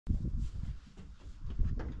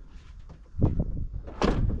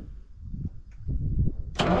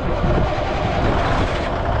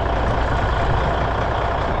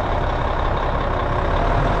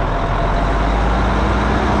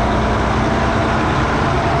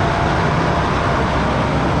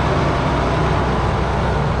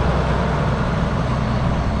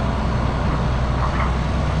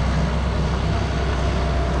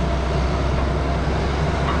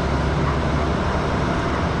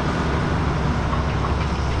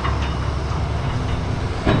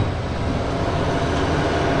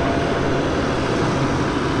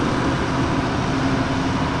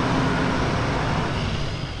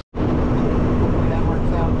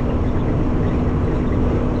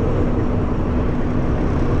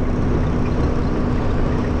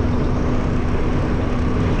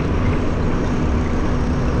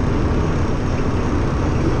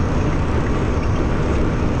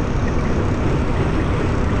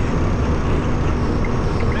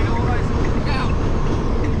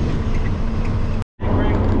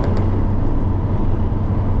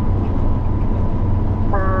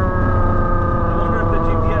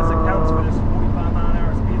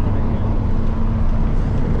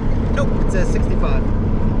says 65.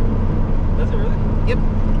 Does it really? Yep.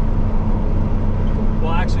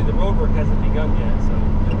 Well, actually, the road work hasn't begun yet, so.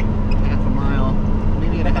 Half a mile.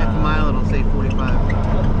 Maybe at a half a mile it'll say 45.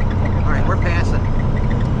 Alright, we're passing.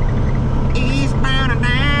 Eastbound and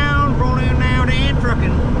down, rolling out and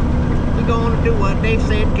trucking. We're gonna do what they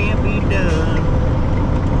said can't be done.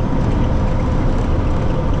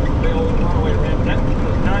 Big old runaway ramp. That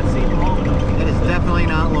does not seem long enough. It is definitely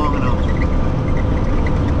not long enough.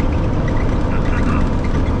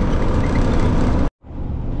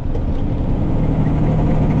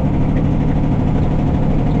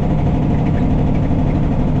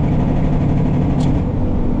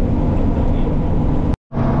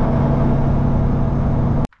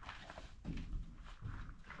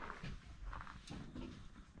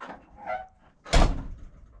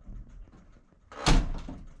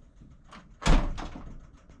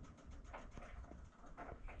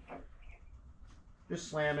 Just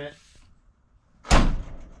slam it.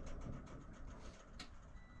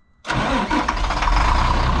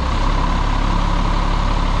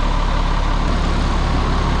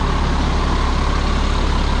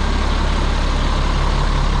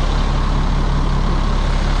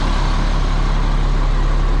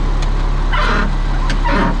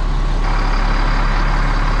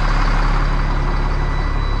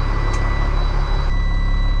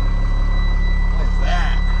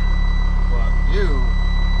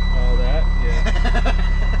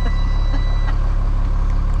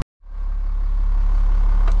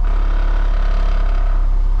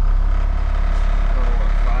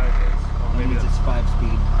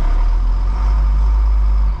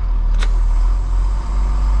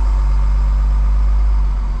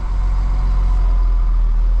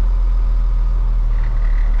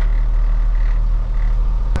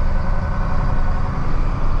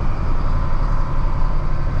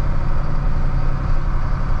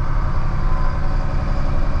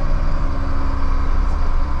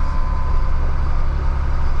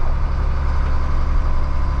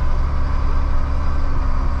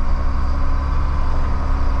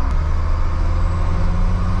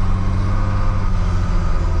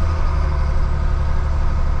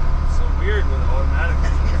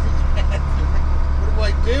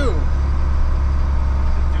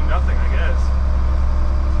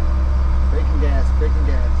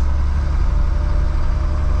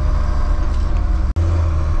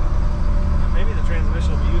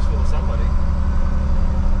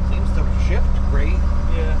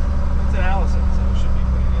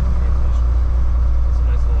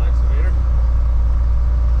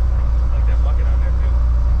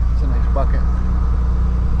 Bucket.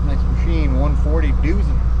 Nice machine, 140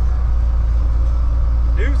 doozy.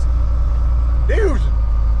 Doozy.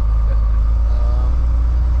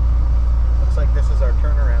 Looks like this is our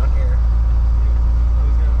turnaround here. Oh,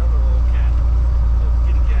 he's got another little cat. Little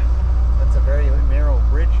kitty cat. That's a very narrow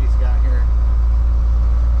bridge he's got here.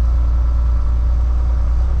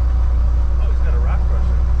 Oh, he's got a rock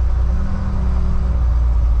crusher.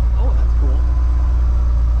 Oh, that's cool.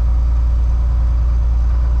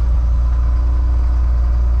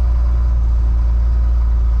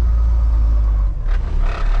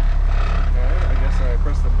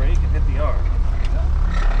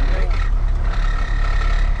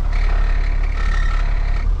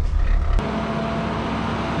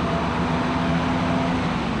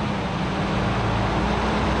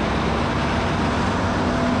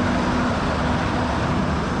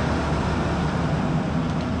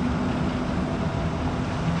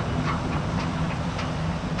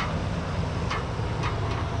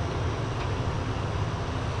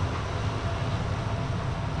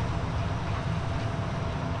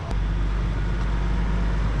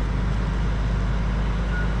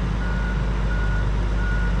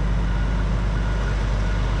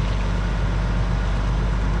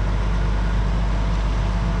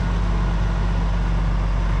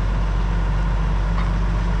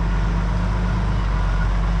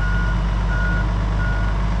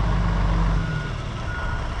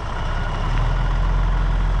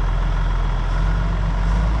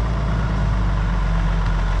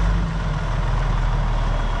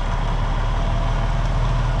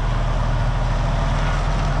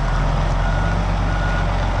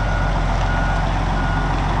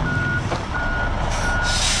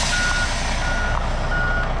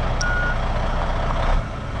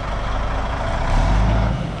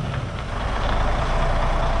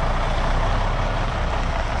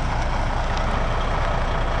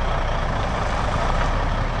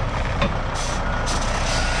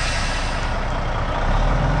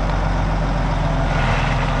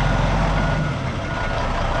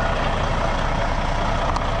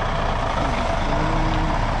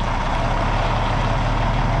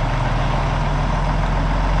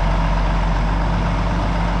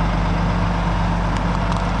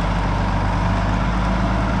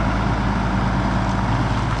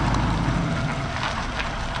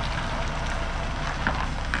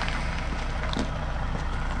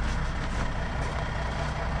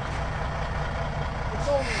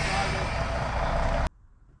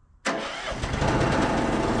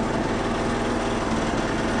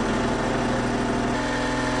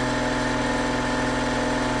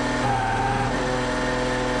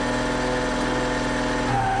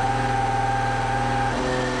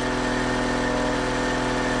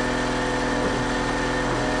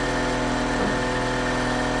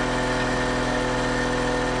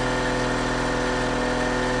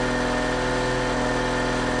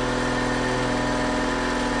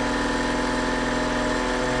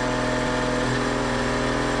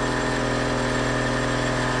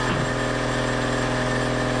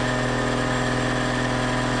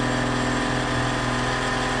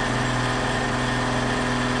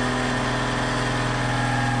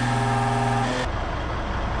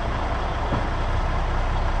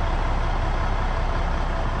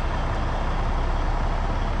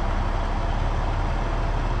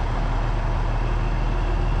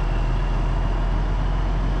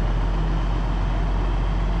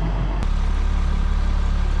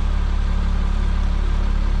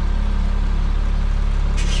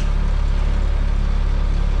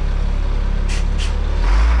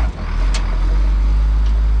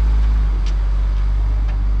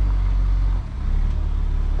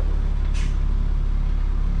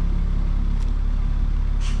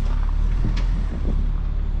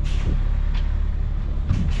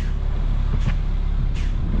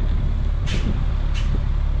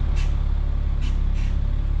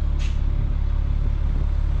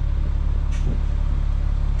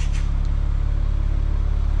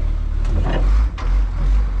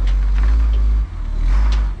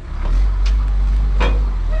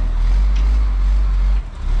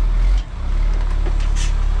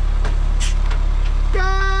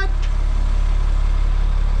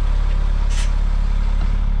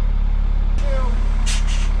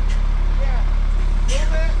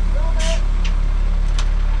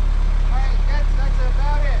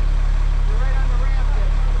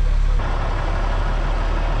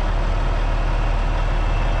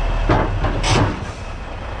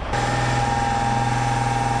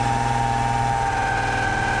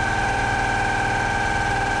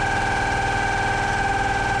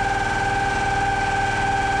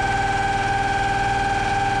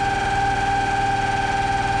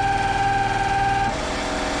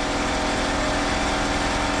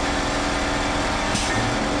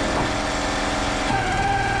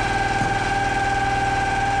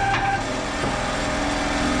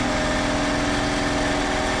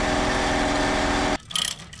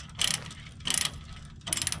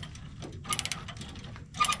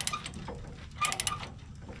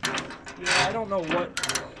 know what.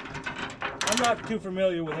 I'm not too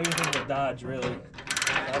familiar with anything with Dodge, really.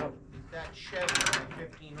 That Chevy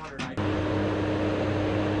 1500.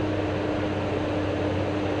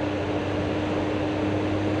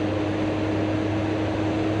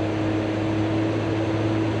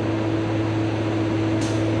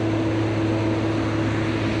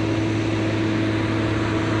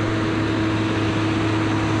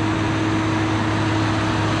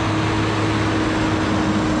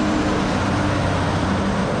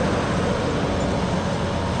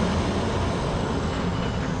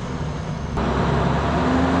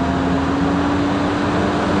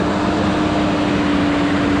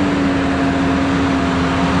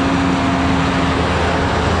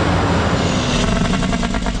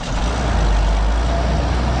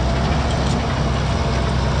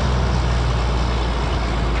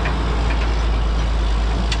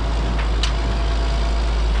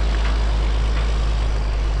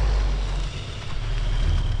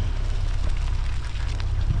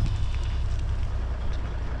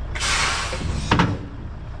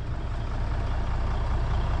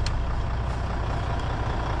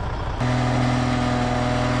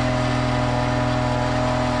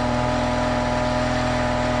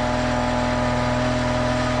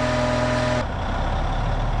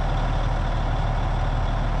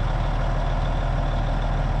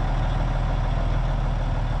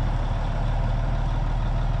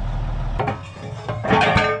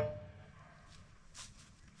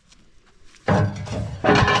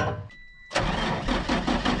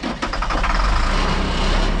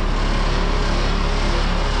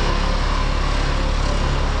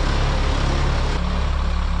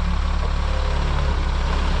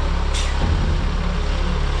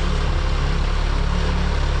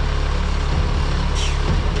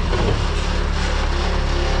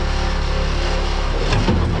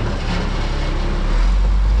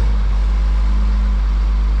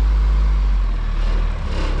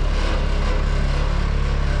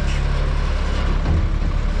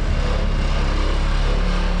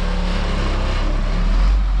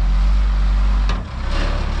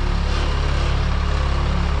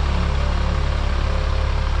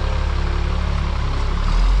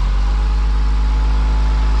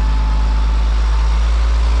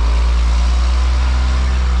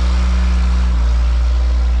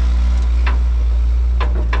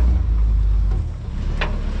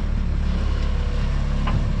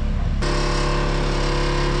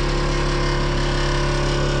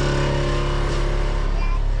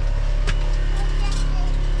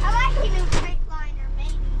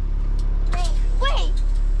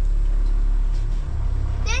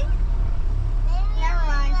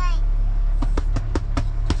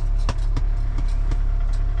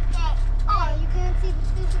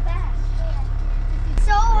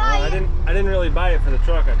 I didn't really buy it for the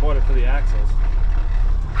truck. I bought it for the axles. Is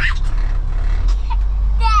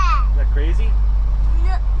that crazy?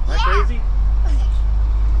 No, Is that crazy?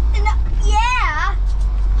 No, yeah.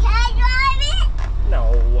 Can I drive it? No.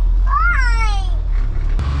 Fine.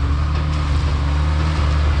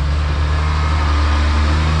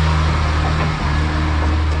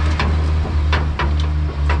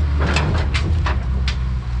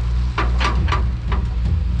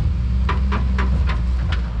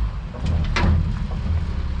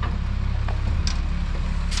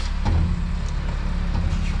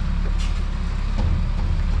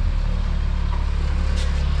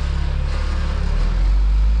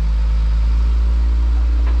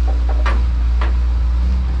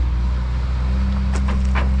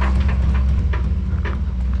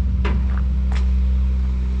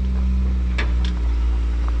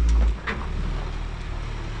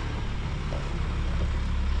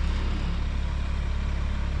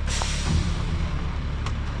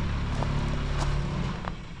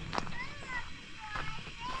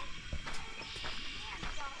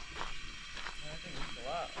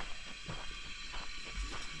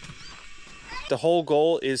 The whole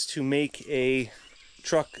goal is to make a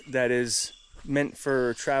truck that is meant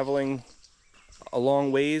for traveling a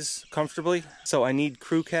long ways comfortably. So I need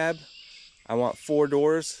crew cab. I want 4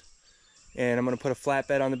 doors, and I'm going to put a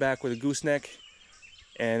flatbed on the back with a gooseneck,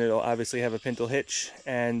 and it'll obviously have a pintle hitch.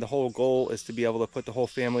 And the whole goal is to be able to put the whole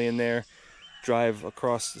family in there, drive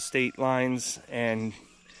across the state lines, and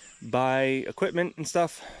buy equipment and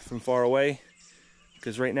stuff from far away.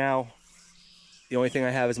 Because right now, the only thing I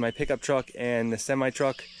have is my pickup truck and the semi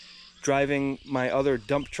truck. Driving my other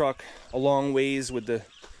dump truck a long ways with the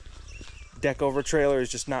deck over trailer is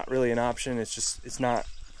just not really an option. It's not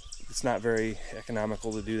very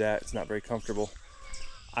economical to do that. It's not very comfortable.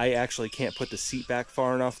 I actually can't put the seat back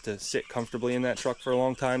far enough to sit comfortably in that truck for a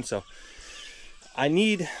long time, so I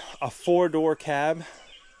need a 4-door cab.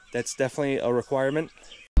 That's definitely a requirement.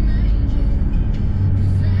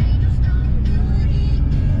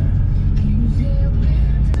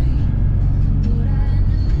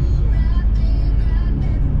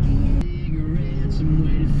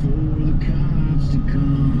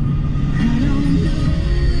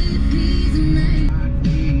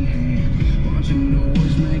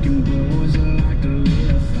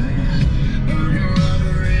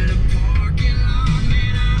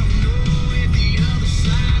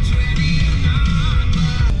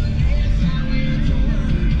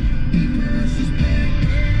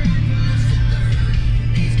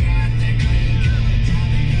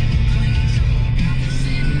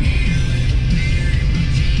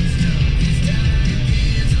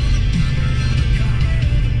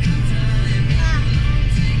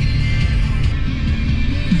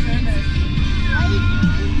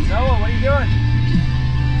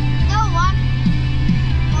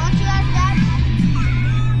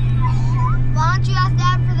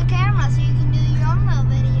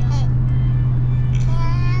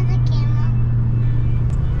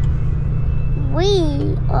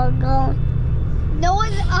 We are going.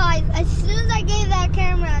 Noah's eyes, as soon as I gave that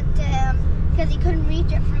camera to him, because he couldn't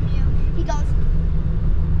reach it from you, he goes,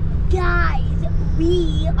 guys,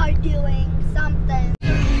 we are doing something.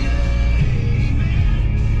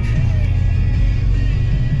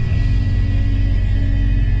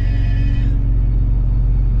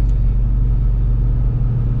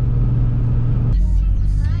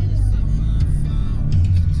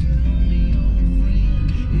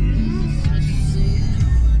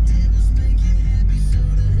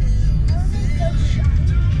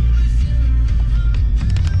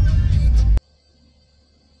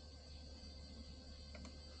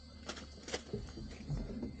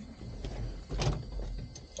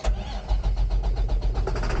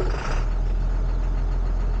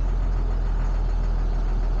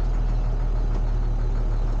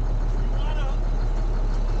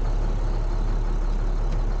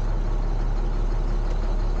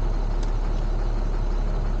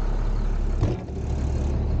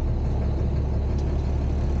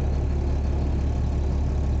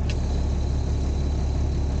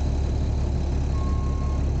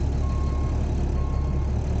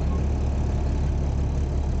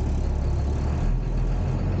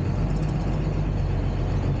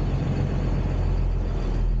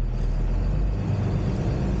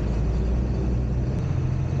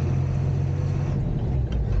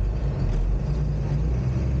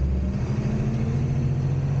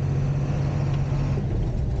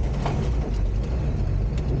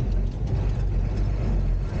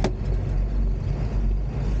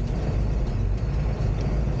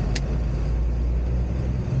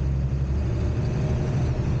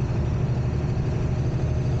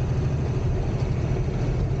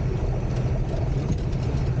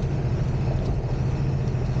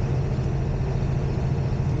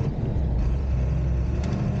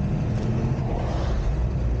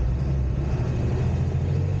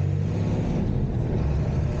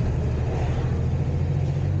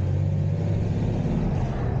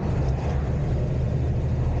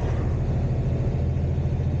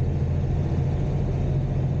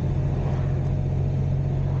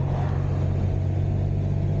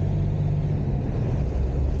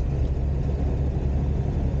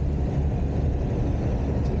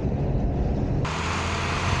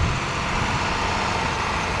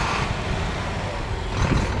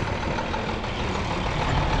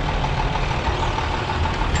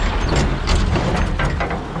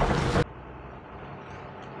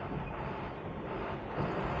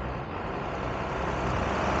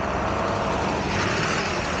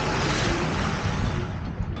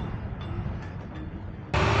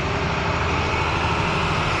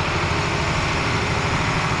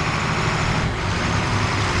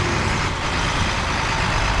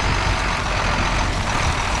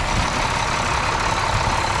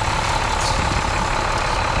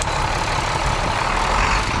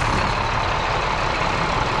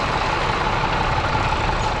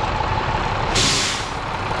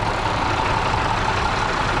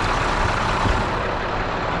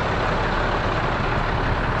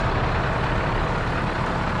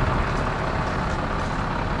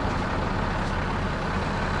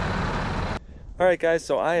 Alright guys,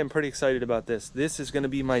 so I am pretty excited about this. This is going to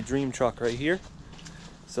be my dream truck right here.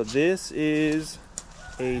 So this is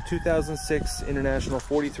a 2006 International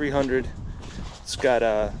 4300. It's got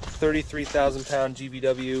a 33,000 pound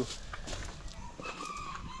GVW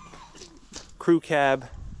crew cab.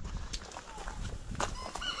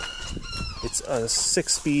 It's a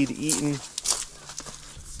 6-speed Eaton.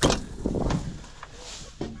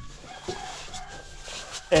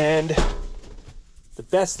 And the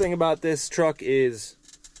best thing about this truck is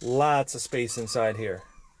lots of space inside here.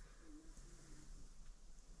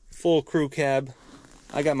 Full crew cab.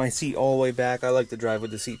 I got my seat all the way back. I like to drive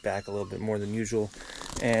with the seat back a little bit more than usual.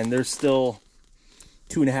 And there's still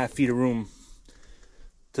 2.5 feet of room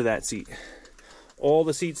to that seat. All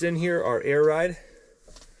the seats in here are air ride.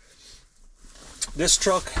 This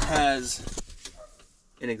truck has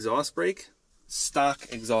an exhaust brake, stock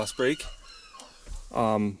exhaust brake.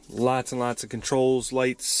 Lots and lots of controls,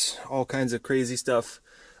 lights, all kinds of crazy stuff.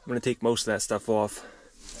 I'm going to take most of that stuff off.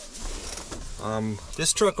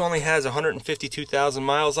 This truck only has 152,000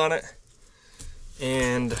 miles on it,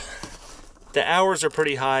 and the hours are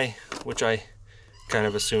pretty high, which I kind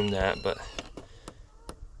of assumed that, but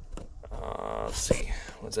let's see,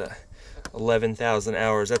 what's that? 11,000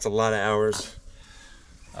 hours. That's a lot of hours.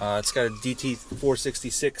 It's got a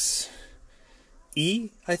DT466E,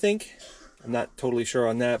 I think. I'm not totally sure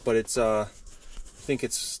on that, but it's I think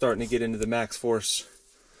it's starting to get into the max force,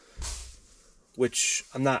 which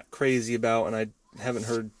I'm not crazy about, and I haven't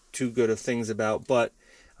heard too good of things about, but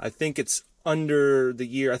I think it's under the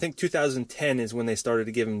year. I think 2010 is when they started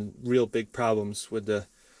to give him real big problems with the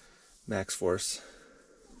max force.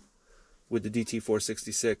 With the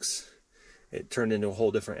DT466, it turned into a whole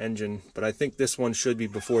different engine, but I think this one should be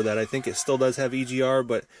before that. I think it still does have EGR,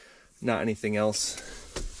 but not anything else.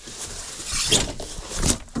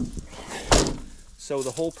 So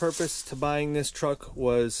the whole purpose to buying this truck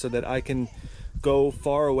was so that I can go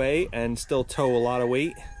far away and still tow a lot of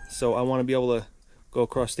weight. So I want to be able to go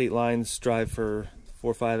across state lines, drive for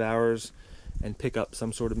 4 or 5 hours, and pick up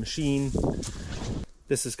some sort of machine.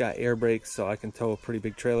 This has got air brakes, so I can tow a pretty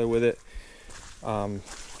big trailer with it.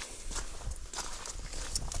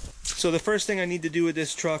 So the first thing I need to do with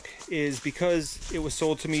this truck is, because it was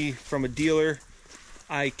sold to me from a dealer,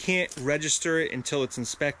 I can't register it until it's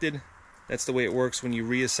inspected. That's the way it works when you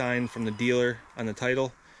reassign from the dealer on the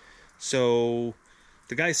title. So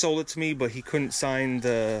the guy sold it to me, but he couldn't sign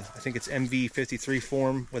the, I think it's MV53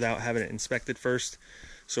 form without having it inspected first.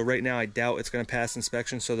 So right now I doubt it's going to pass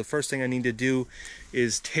inspection. So the first thing I need to do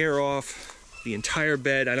is tear off the entire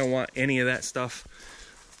bed. I don't want any of that stuff.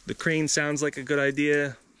 The crane sounds like a good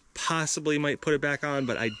idea. Possibly might put it back on,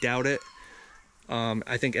 but I doubt it.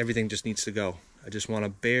 I think everything just needs to go. I just want a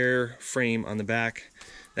bare frame on the back.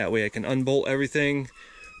 That way I can unbolt everything,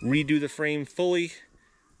 redo the frame fully,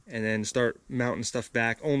 and then start mounting stuff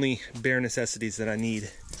back. Only bare necessities that I need.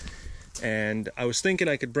 And I was thinking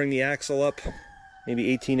I could bring the axle up maybe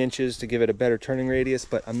 18 inches to give it a better turning radius,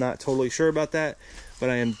 but I'm not totally sure about that. But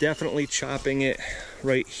I am definitely chopping it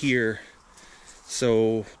right here.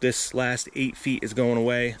 So this last 8 feet is going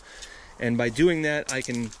away. And by doing that, I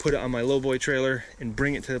can put it on my lowboy trailer and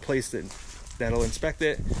bring it to the place that'll inspect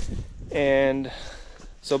it. And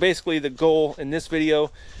so basically the goal in this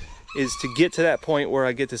video is to get to that point where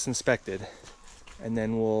I get this inspected. And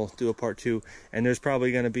then we'll do a part 2. And there's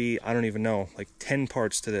probably going to be, I don't even know, like 10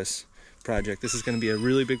 parts to this project. This is going to be a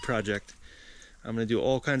really big project. I'm going to do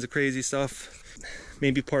all kinds of crazy stuff.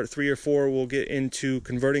 Maybe part 3 or 4 we'll get into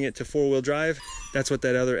converting it to 4-wheel drive. That's what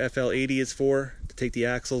that other FL-80 is for, to take the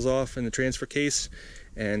axles off and the transfer case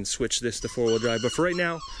and switch this to 4-wheel drive. But for right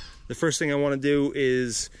now, the first thing I want to do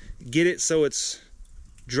is get it so it's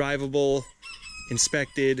drivable,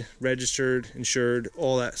 inspected, registered, insured,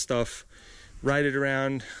 all that stuff. Ride it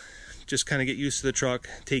around, just kind of get used to the truck,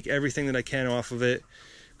 take everything that I can off of it,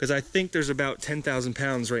 because I think there's about 10,000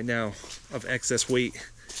 pounds right now of excess weight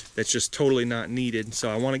that's just totally not needed. So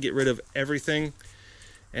I want to get rid of everything,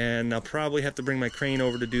 and I'll probably have to bring my crane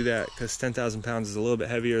over to do that, because 10,000 pounds is a little bit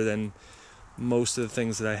heavier than most of the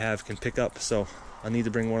things that I have can pick up. So I'll need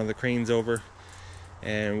to bring one of the cranes over,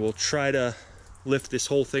 and we'll try to lift this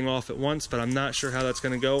whole thing off at once, but I'm not sure how that's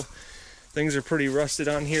going to go. Things are pretty rusted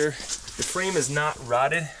on here. The frame is not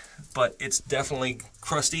rotted, but it's definitely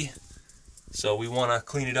crusty, so we want to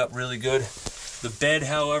clean it up really good. The bed,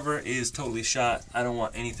 however, is totally shot. I don't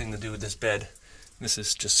want anything to do with this bed. This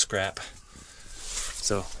is just scrap.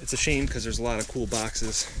 So it's a shame, because there's a lot of cool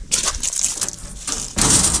boxes.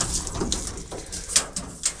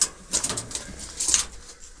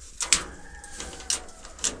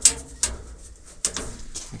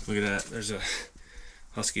 Look at that. There's a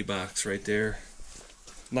Husky box right there.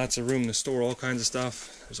 Lots of room to store all kinds of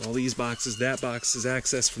stuff. There's all these boxes. That box is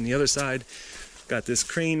accessed from the other side. Got this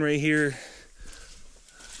crane right here.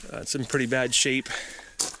 It's in pretty bad shape.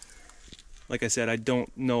 Like I said, I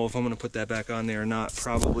don't know if I'm going to put that back on there or not.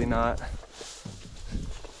 Probably not.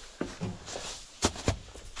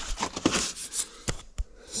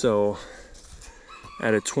 So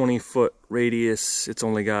At a 20-foot radius, it's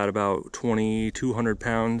only got about 2,200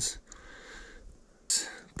 pounds.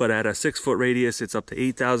 But at a 6-foot radius, it's up to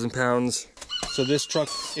 8,000 pounds. So this truck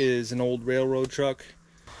is an old railroad truck.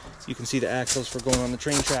 You can see the axles for going on the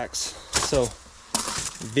train tracks. So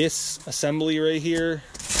this assembly right here,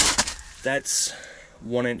 that's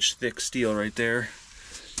 1-inch thick steel right there.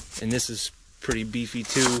 And this is pretty beefy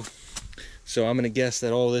too. So I'm gonna guess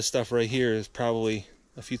that all this stuff right here is probably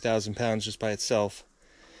a few thousand pounds just by itself.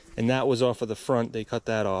 And that was off of the front, they cut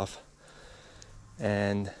that off.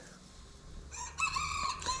 And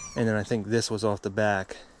then I think this was off the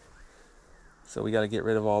back. So we got to get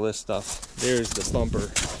rid of all this stuff. There's the bumper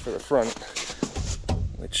for the front,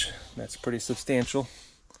 which that's pretty substantial.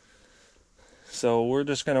 So we're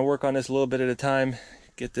just going to work on this a little bit at a time,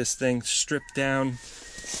 get this thing stripped down.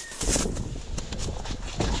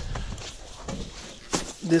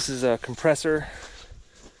 This is a compressor,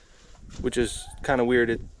 which is kind of weird.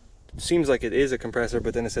 It seems like it is a compressor,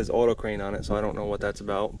 but then it says auto crane on it, so I don't know what that's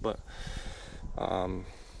about. But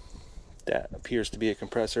that appears to be a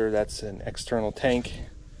compressor. That's an external tank,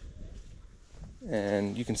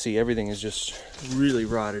 and you can see everything is just really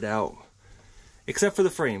rotted out except for the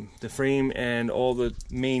frame. The frame and all the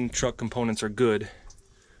main truck components are good,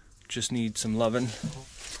 just need some loving.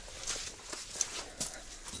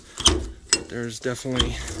 There's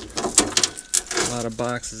definitely a lot of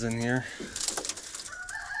boxes in here.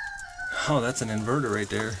 Oh, that's an inverter right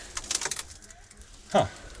there. Huh.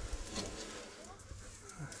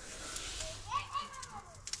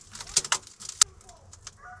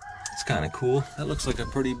 It's kind of cool. That looks like a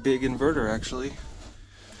pretty big inverter, actually.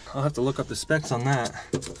 I'll have to look up the specs on that.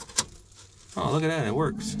 Oh, look at that, it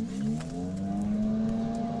works.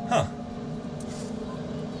 Huh.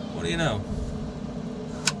 What do you know?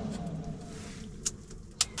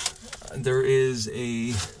 There is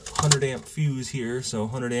a 100 amp fuse here, so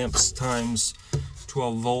 100 amps times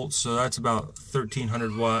 12 volts, so that's about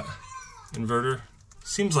 1300 watt inverter.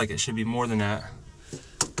 Seems like it should be more than that.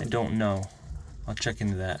 I don't know. I'll check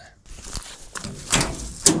into that.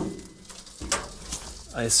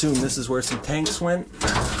 I assume this is where some tanks went.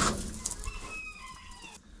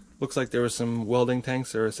 Looks like there was some welding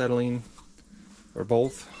tanks or acetylene, or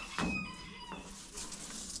both.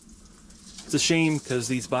 It's a shame because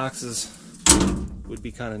these boxes would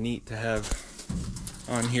be kind of neat to have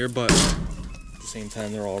on here, but at the same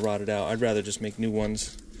time they're all rotted out. I'd rather just make new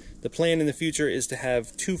ones. The plan in the future is to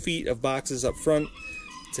have 2 feet of boxes up front,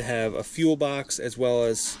 to have a fuel box as well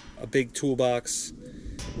as a big toolbox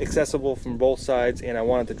accessible from both sides, and I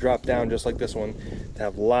want it to drop down just like this one to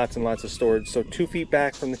have lots and lots of storage. So 2 feet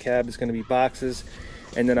back from the cab is going to be boxes,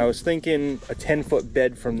 and then I was thinking a 10-foot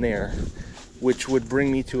bed from there, which would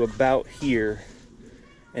bring me to about here,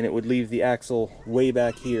 and it would leave the axle way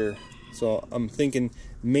back here. So I'm thinking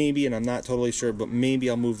maybe, and I'm not totally sure, but maybe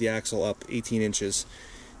I'll move the axle up 18 inches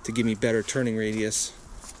to give me better turning radius.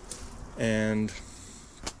 And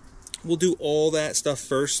we'll do all that stuff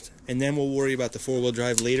first, and then we'll worry about the 4-wheel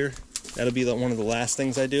drive later. That'll be one of the last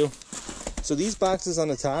things I do. So these boxes on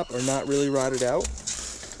the top are not really rotted out,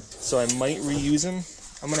 so I might reuse them.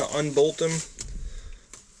 I'm going to unbolt them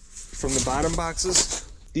from the bottom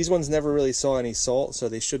boxes. These ones never really saw any salt, so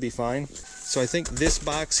they should be fine. So I think this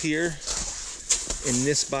box here and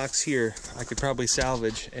this box here I could probably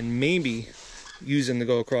salvage and maybe use them to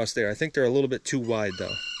go across there. I think they're a little bit too wide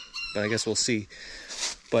though, but I guess we'll see.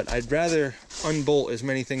 But I'd rather unbolt as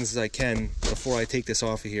many things as I can before I take this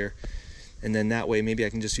off of here, and then that way maybe I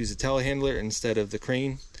can just use a telehandler instead of the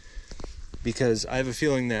crane, because I have a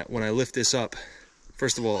feeling that when I lift this up,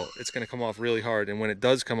 first of all, it's going to come off really hard, and when it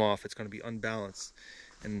does come off, it's going to be unbalanced.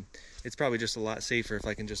 And it's probably just a lot safer if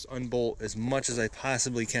I can just unbolt as much as I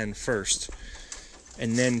possibly can first,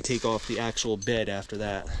 and then take off the actual bed after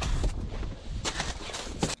that.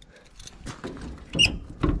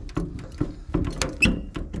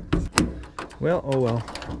 Well, oh well.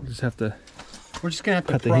 We'll just have to. We're just gonna have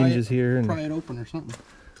to cut the hinges here and pry it open or something.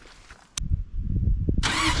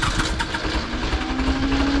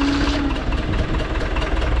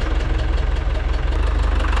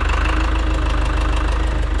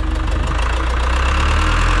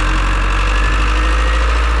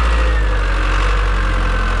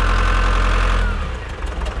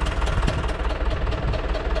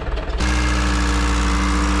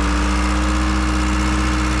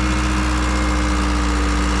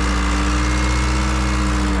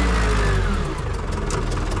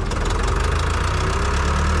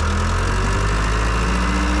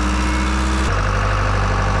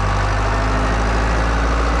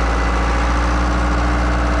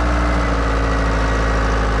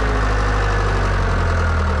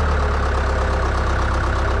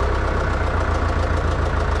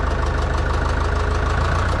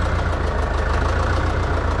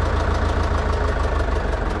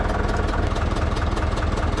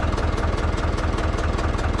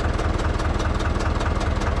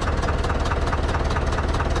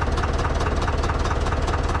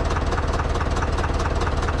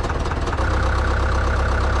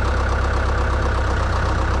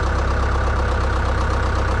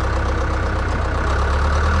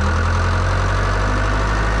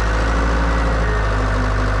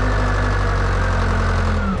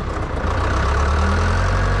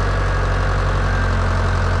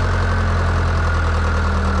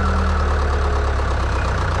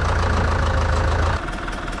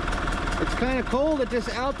 cold at this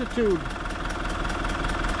altitude.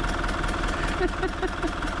 Got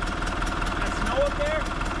snow up there?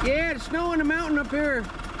 Yeah, it's snow in the mountain up here.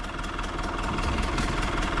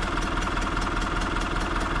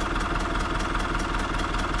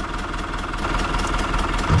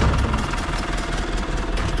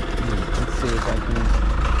 Let's see if I can.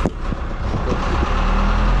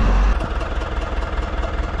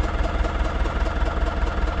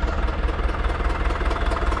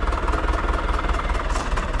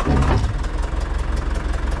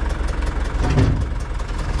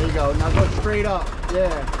 There you go. Now go straight up.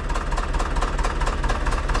 Yeah.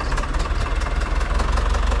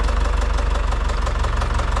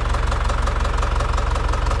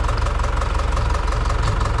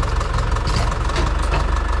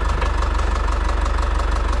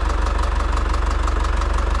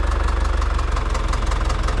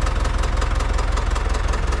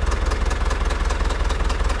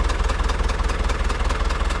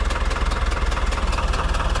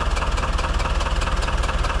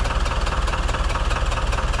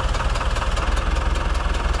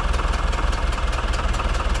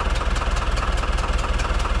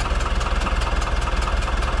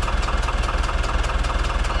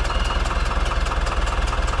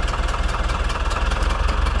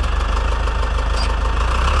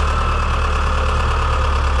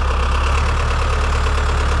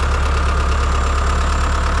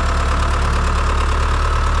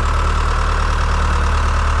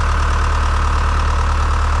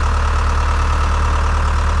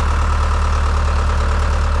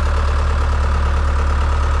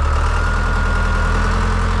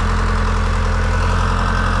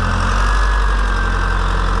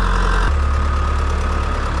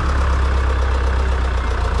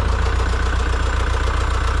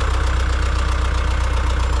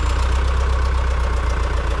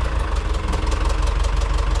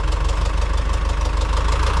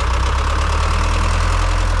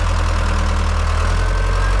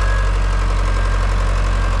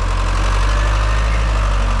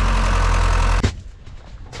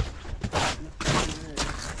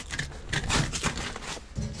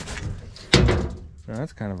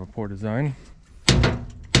 That's kind of a poor design.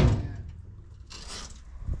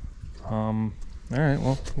 All right,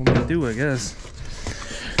 well, we'll make do, I guess.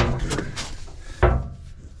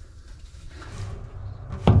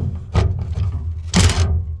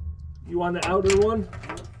 You on the outer one?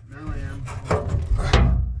 Now I am.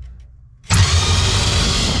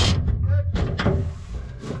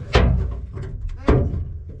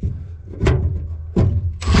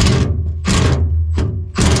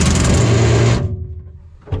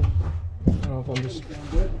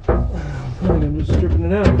 I'm just stripping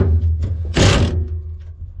it out.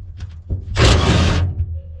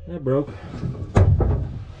 That broke.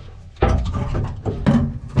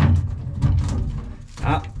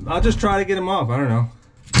 I'll just try to get him off. I don't know.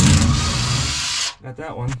 Got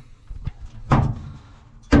that one.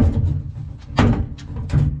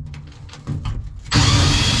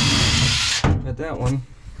 Got that one.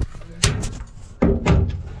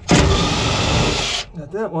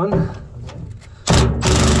 Got that one.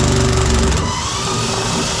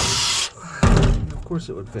 Of course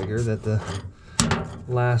it would figure that the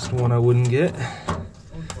last one I wouldn't get.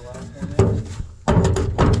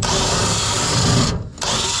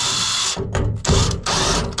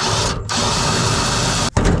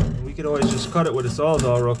 We could always just cut it with a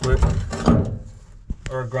sawzall real quick.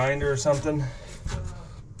 Or a grinder or something.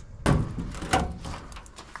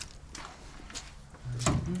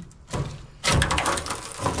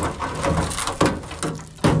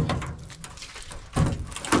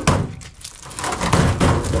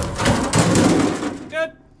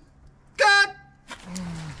 Good.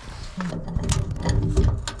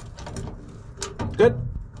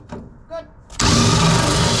 Good.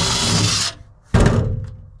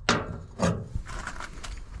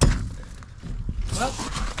 Well,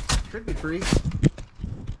 should be free.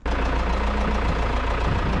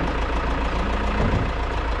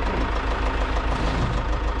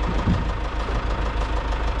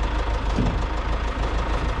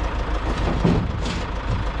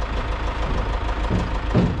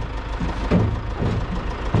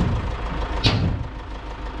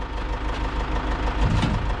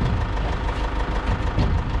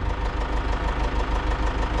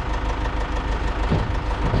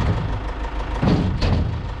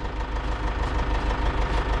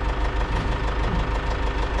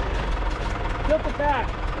 Tilt it back.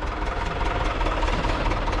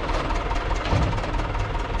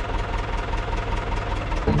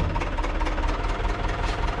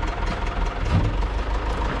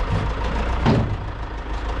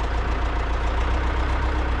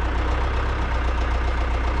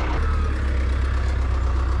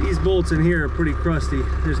 bolts in here are pretty crusty.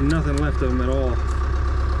 There's nothing left of them at all.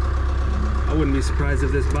 I wouldn't be surprised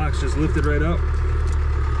if this box just lifted right up.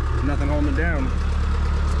 There's nothing holding it down.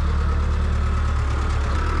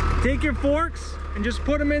 Take your forks and just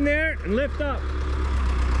put them in there and lift up.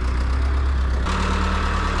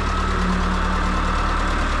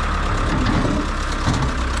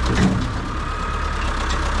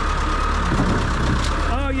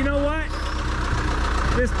 Oh, you know what?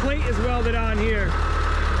 This plate is welded on here.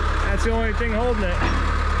 That's the only thing holding it.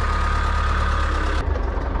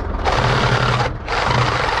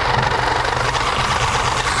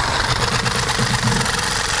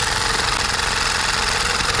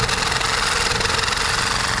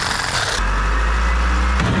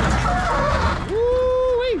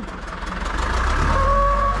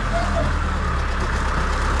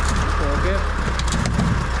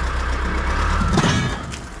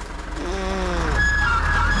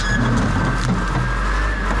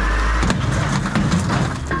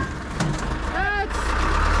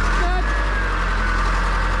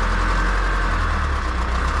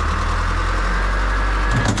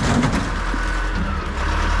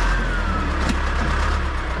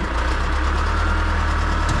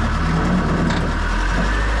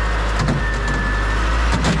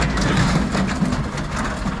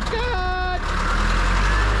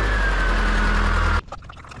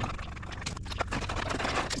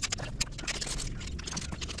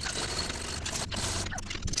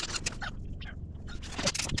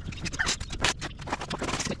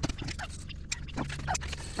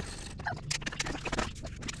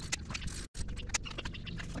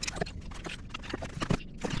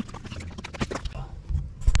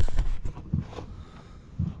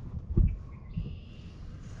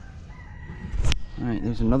 All right,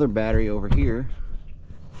 there's another battery over here.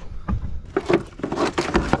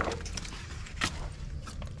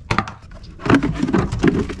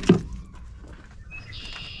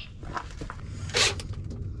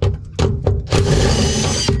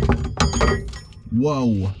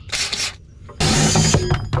 Whoa.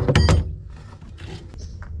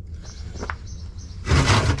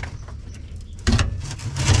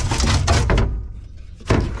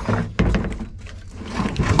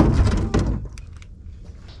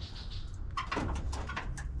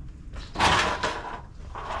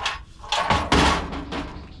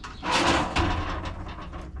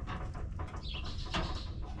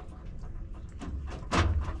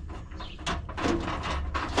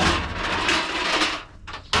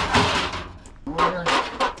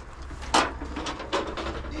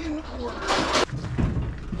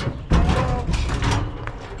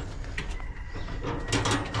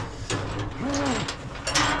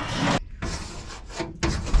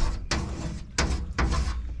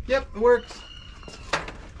 Yep, it works.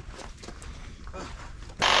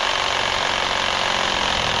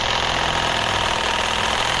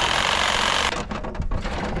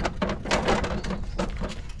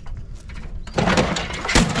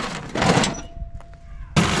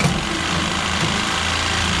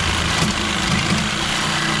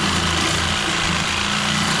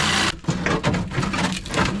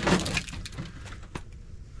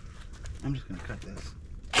 I'm just gonna cut this.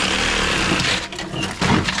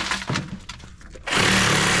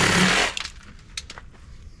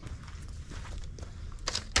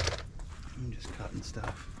 I'm just cutting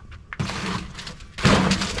stuff.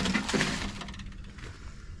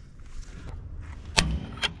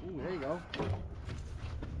 Ooh, there you go.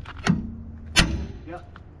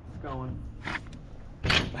 Yep, it's going.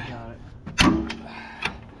 Got it.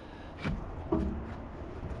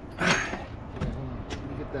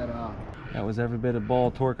 That off. That was every bit of ball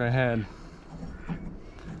torque I had.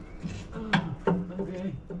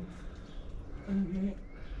 Okay. Okay.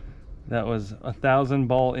 That was 1,000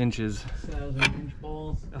 ball inches. 1,000-inch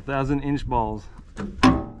balls. 1,000-inch balls. Okay.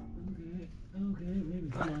 Okay. Maybe.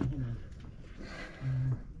 Hold on.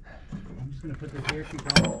 I'm just gonna put the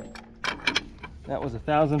parachute on. That was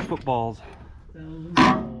 1,000 footballs. 1,000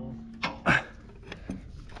 balls.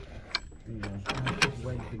 Yeah. I'm just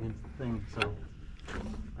wedged against the thing, so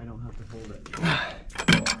I don't have to hold it.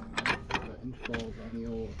 The inch balls on the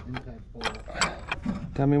old impact ball.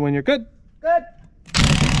 Tell me when you're good. Good.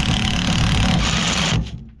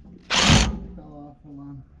 Fell off. Hold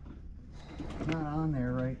on. It's not on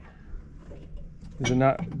there, right? Did it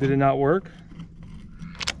not? Did it not work?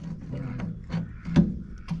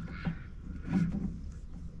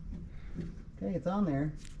 Okay, it's on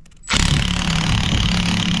there.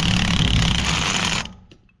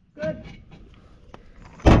 Good.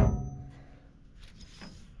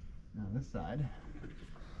 Now this side.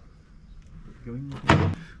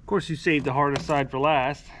 Of course, you saved the hardest side for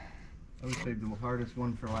last. I would save the hardest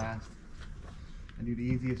one for last. I do the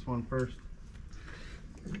easiest one first.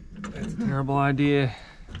 That's a terrible idea.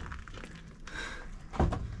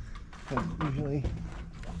 That's usually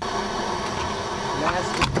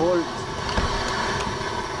last report.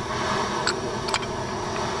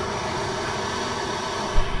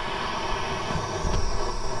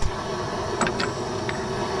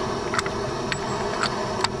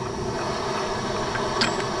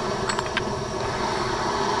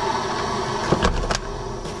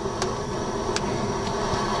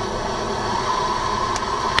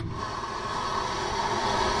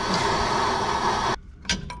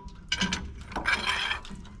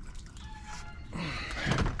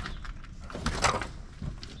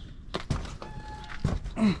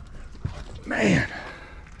 Man.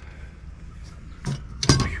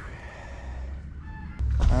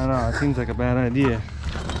 I don't know, it seems like a bad idea.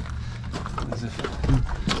 As if...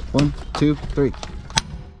 1, 2, 3. Okay.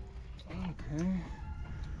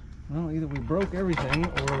 Well, either we broke everything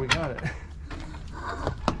or we got it.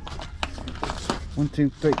 1, 2,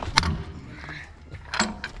 3.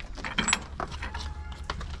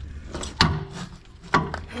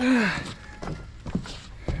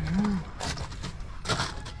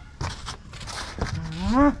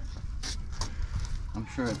 I'm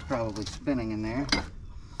sure it's probably spinning in there.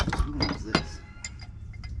 What is this?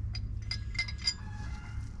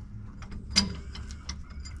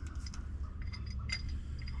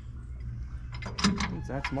 Is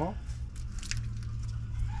that small?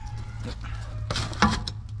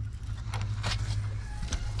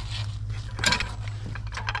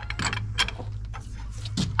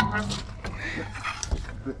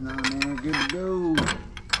 Putting on there, good to go.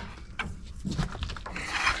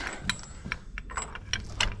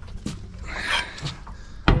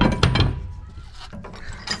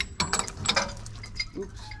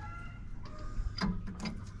 Oops.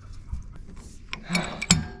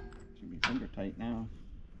 Should be finger tight now.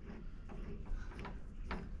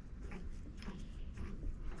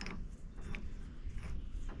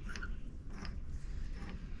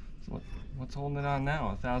 So what's holding it on now?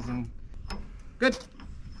 1,000 Good.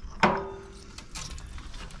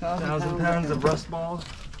 1,000 pounds of rust balls?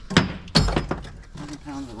 1,000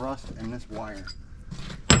 pounds of rust and this wire.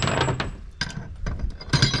 Well,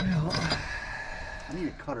 I need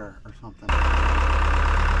a cutter or something.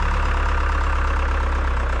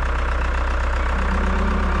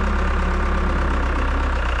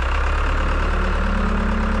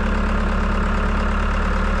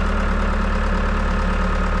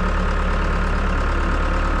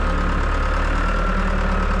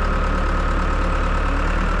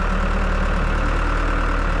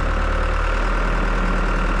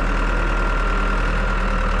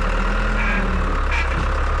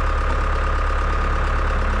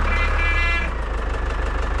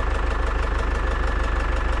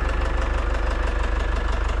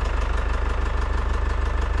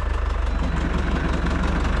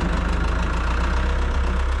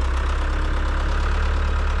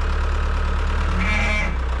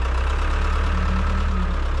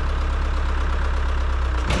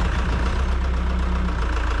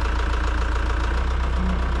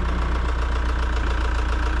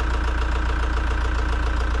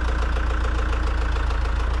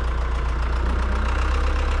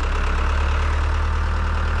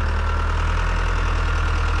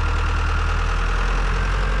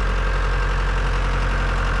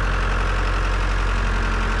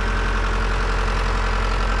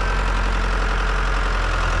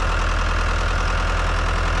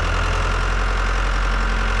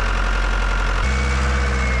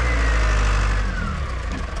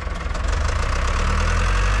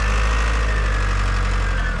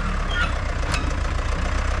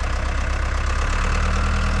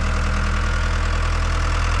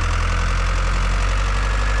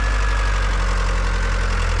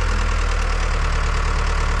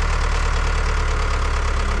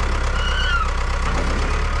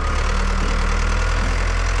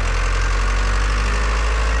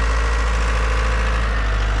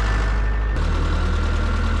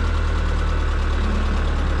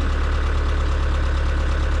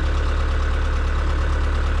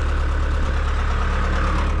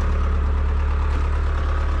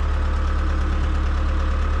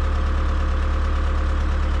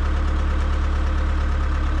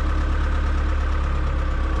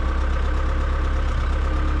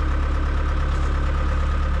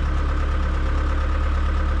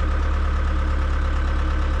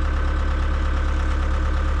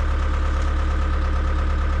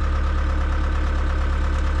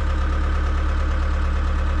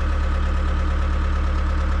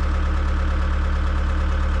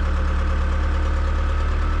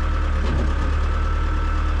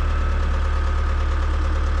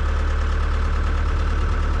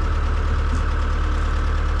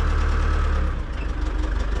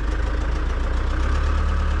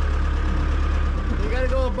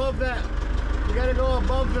 that. You gotta go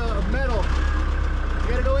above the metal. You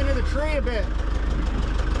gotta go into the tree a bit.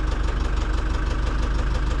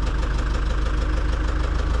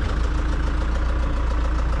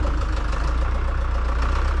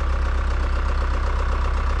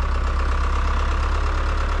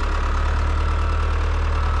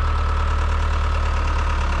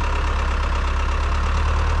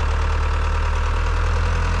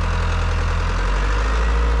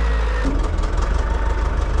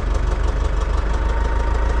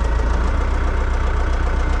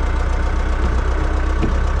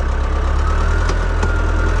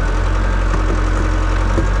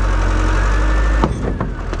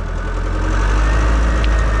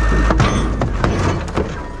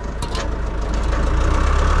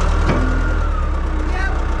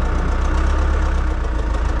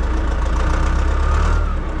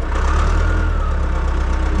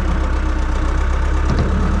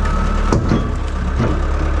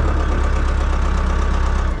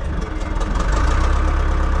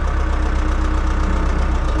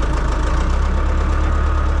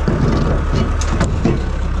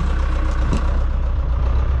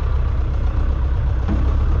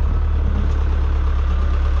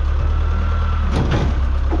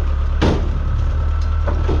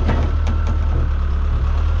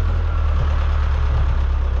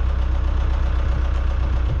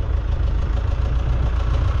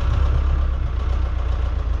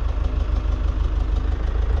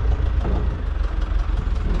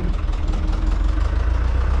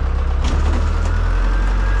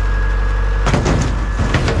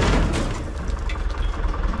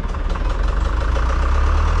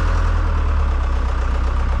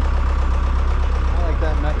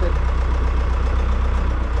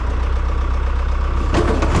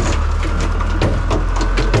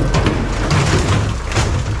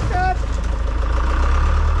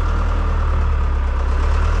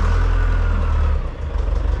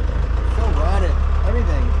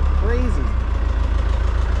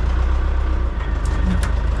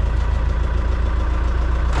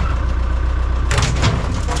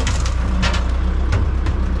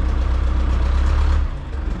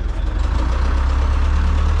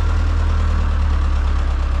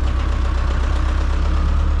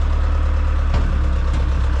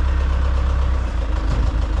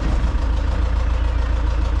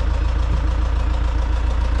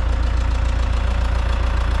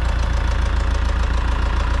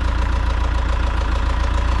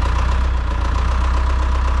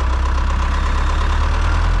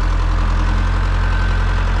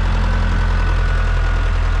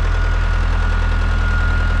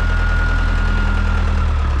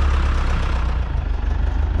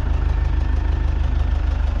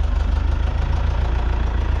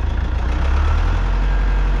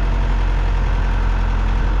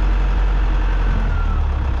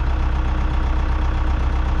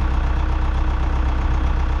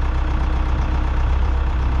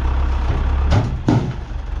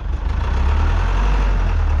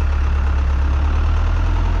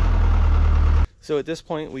 So at this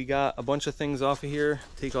point we got a bunch of things off of here,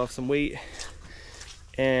 take off some weight,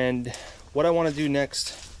 and what I want to do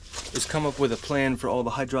next is come up with a plan for all the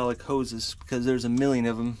hydraulic hoses, because there's a million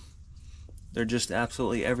of them. They're just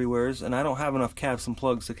absolutely everywhere, and I don't have enough caps and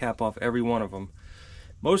plugs to cap off every one of them.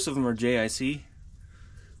 Most of them are JIC,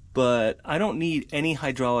 but I don't need any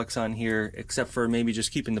hydraulics on here except for maybe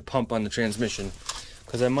just keeping the pump on the transmission,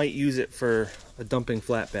 because I might use it for a dumping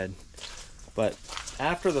flatbed. But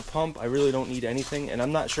after the pump, I really don't need anything, and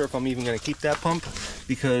I'm not sure if I'm even going to keep that pump,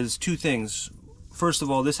 because two things. First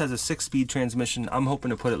of all, this has a 6-speed transmission. I'm hoping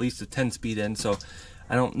to put at least a 10-speed in, so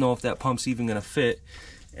I don't know if that pump's even going to fit.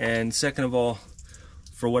 And second of all,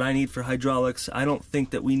 for what I need for hydraulics, I don't think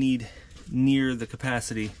that we need near the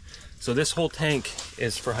capacity. So this whole tank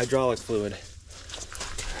is for hydraulic fluid.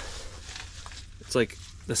 It's like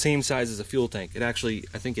the same size as a fuel tank. It actually,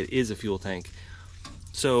 I think it is a fuel tank.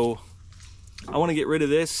 So I want to get rid of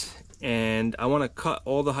this, and I want to cut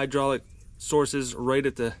all the hydraulic sources right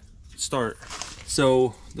at the start.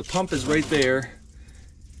 So the pump is right there,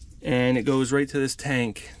 and it goes right to this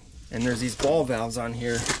tank, and there's these ball valves on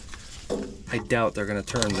here. I doubt they're going to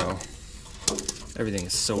turn though. Everything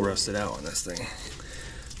is so rusted out on this thing.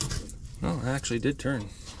 Oh, it actually did turn.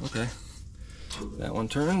 Okay. That one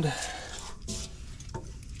turned.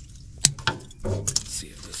 Let's see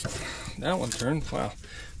if this one. That one turned. Wow.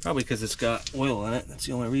 Probably because it's got oil in it. That's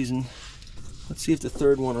the only reason. Let's see if the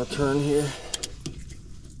third one will turn here.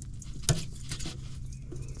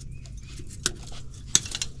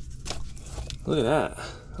 Look at that.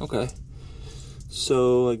 Okay.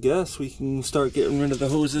 So I guess we can start getting rid of the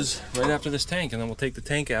hoses right after this tank, and then we'll take the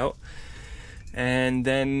tank out and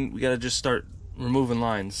then we gotta just start removing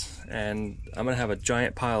lines. And I'm gonna have a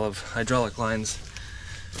giant pile of hydraulic lines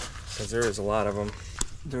because there is a lot of them.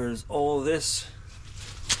 There's all this,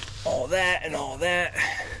 all that, and all that.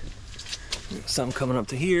 Some coming up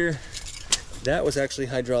to here. That was actually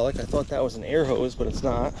hydraulic. I thought that was an air hose, but it's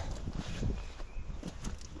not.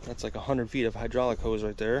 That's like 100 feet of hydraulic hose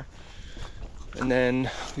right there. And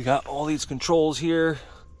then we got all these controls here,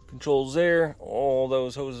 controls there, all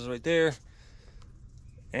those hoses right there,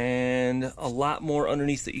 and a lot more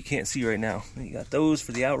underneath that you can't see right now. You got those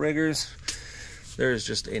for the outriggers. There's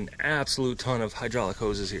just an absolute ton of hydraulic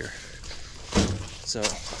hoses here. So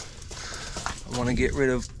I want to get rid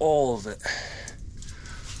of all of it.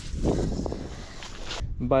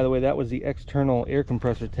 And by the way, that was the external air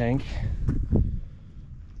compressor tank.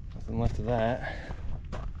 Nothing left of that.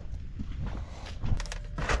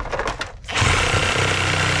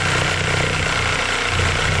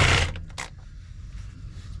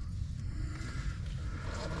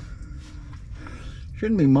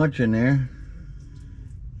 Shouldn't be much in there.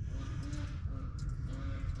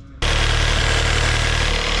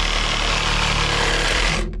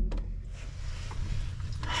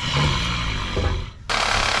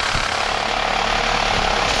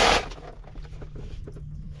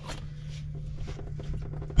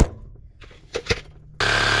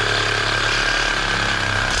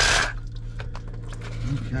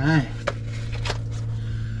 Okay.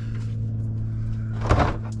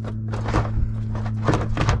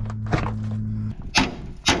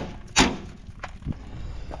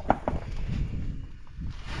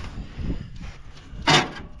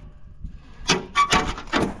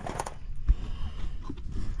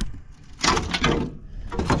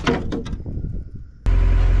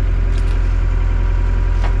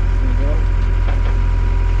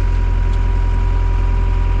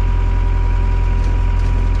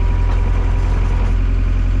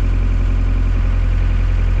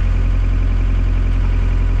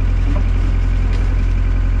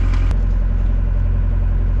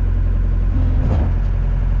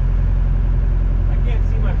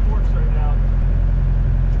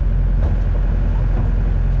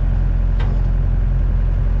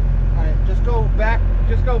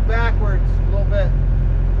 Just go backwards a little bit.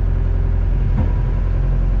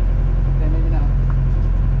 Okay, maybe not.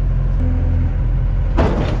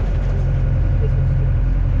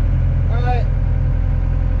 All right.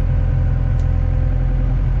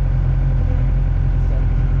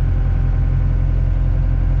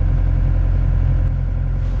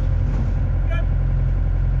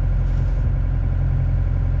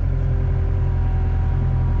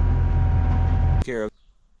 Care of.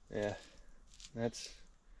 Yeah.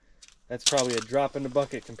 That's probably a drop in the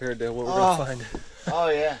bucket compared to what we're gonna find. Oh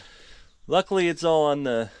yeah. Luckily it's all on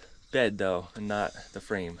the bed though, and not the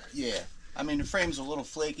frame. Yeah. I mean the frame's a little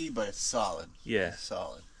flaky, but it's solid. Yeah. It's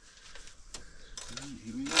solid.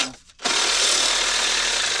 Here we go.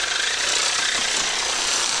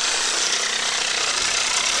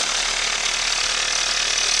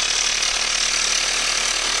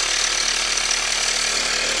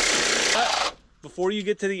 Before you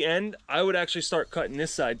get to the end, I would actually start cutting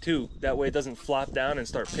this side too. That way it doesn't flop down and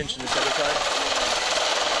start pinching this other side.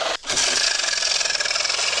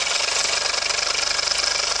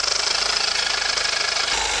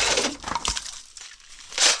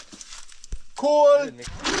 Cool.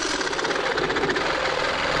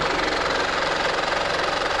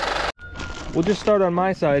 We'll just start on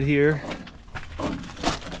my side here.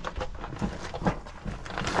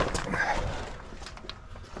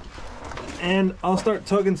 And I'll start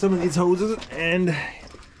tugging some of these hoses and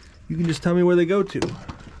you can just tell me where they go to.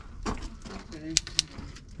 Okay.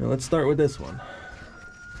 Now let's start with this one.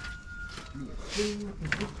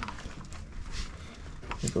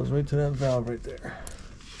 It goes right to that valve right there.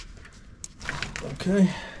 Okay.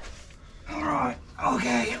 All right.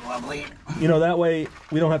 Okay, lovely. You know, that way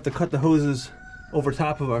we don't have to cut the hoses over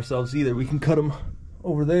top of ourselves either. We can cut them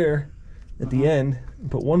over there at the end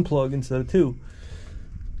and put one plug instead of two.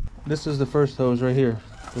 This is the first hose right here,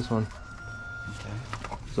 this one. Okay.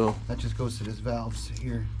 So that just goes to this valve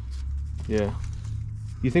here. Yeah.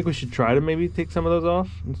 You think we should try to maybe take some of those off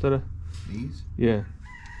instead of these? Yeah.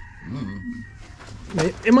 Mm.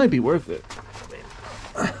 It might be worth it.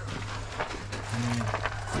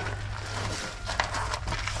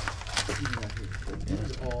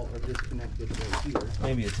 These all are disconnected right here.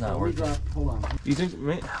 Maybe it's not worth it. Hold on. You think?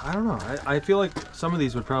 I don't know. I feel like some of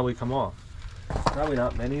these would probably come off. Probably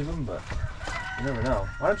not many of them, but you never know.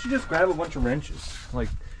 Why don't you just grab a bunch of wrenches? Like,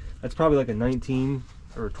 that's probably like a 19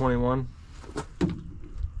 or a 21.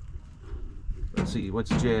 Let's see, what's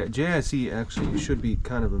JIC actually should be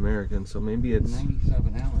kind of American, so maybe it's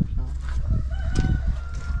 97 hours, huh?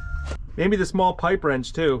 maybe the small pipe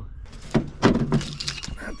wrench too.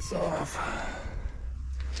 That's off.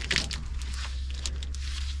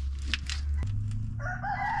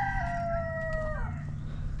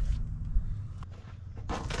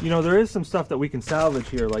 You know, there is some stuff that we can salvage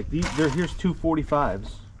here. Like here's two 45s,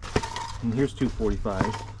 and here's two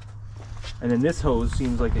 45s, and then this hose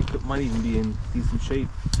seems like it might even be in decent shape.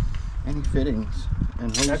 Any fittings and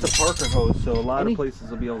hoses. That's a Parker hose, so a lot of places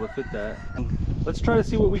will be able to fit that. Let's try to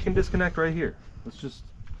see what we can disconnect right here. Let's just,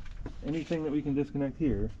 anything that we can disconnect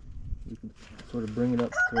here, we can sort of bring it up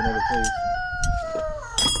to another place.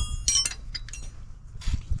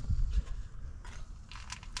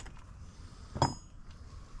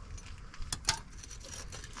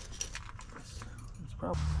 It's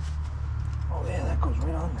probably, oh yeah, that goes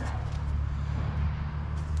right on there.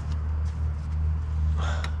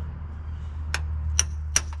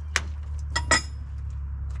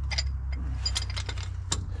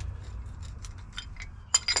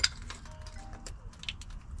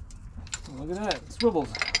 Look at that, it swivels.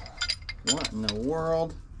 What in the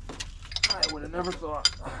world? I would have never thought.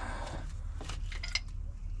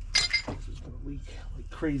 This is gonna leak like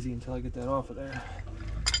crazy until I get that off of there.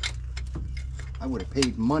 I would have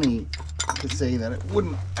paid money to say that it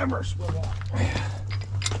wouldn't ever swivel.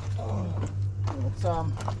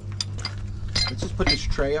 Let's just put this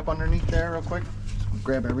tray up underneath there real quick.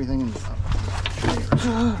 Grab everything and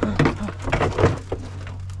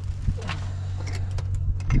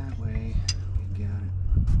that way we got it.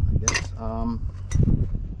 I guess.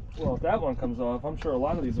 Well, if that one comes off, I'm sure a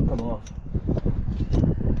lot of these will come off.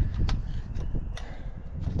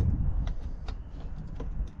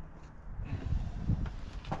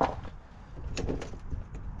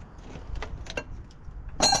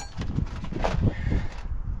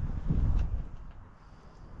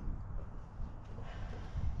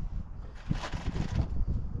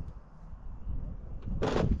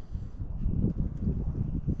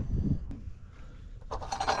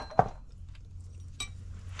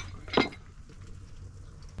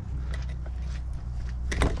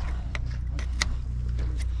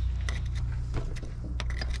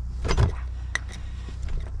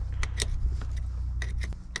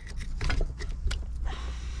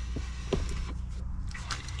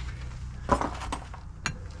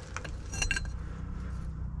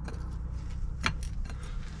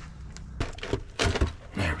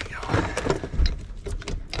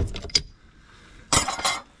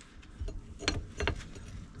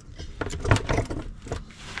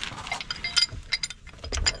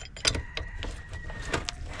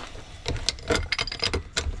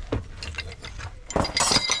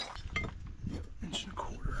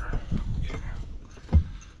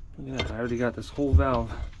 I already got this whole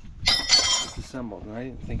valve disassembled, and I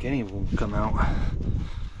didn't think any of them would come out.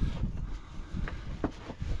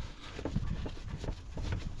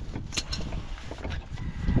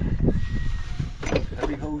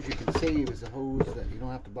 Every hose you can save is a hose that you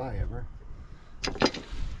don't have to buy ever. Guess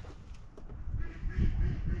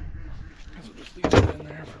we'll just leave that in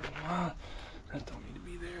there for a while. That don't need to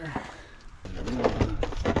be there.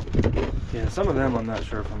 Yeah, some of them I'm not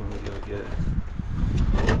sure if I'm going to be able to get.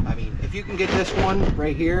 I mean, if you can get this one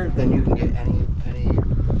right here, then you can get any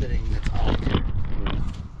fitting that's out there.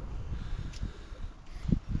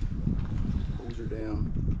 Hose her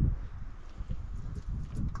down.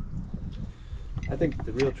 I think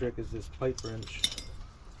the real trick is this pipe wrench.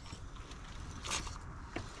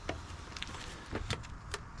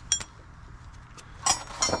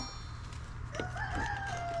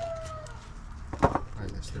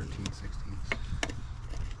 Alright, that's 13/16.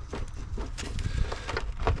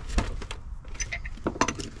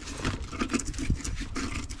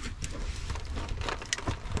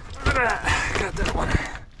 Got that one.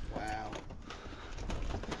 Wow.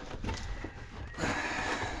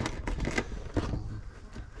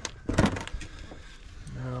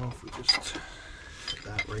 Now if we just Put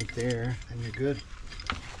that right there, and you're good.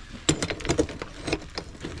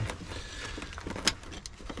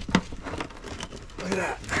 look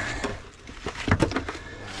at that.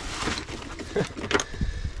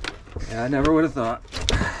 Yeah, I never would have thought.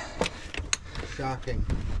 Shocking.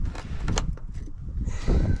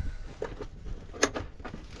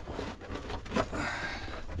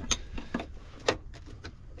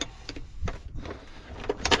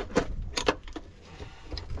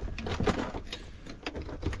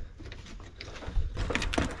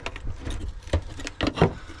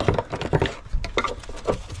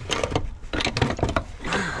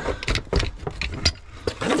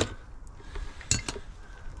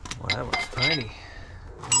 Well, that was tight. tiny.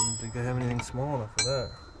 I don't even think I have anything small enough for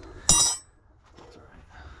that.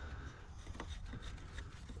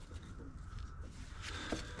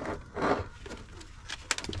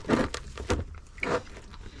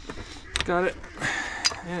 Got it.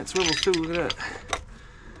 And it swivels too, look at that.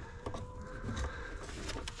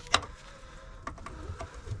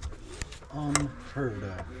 Unheard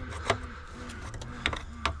of.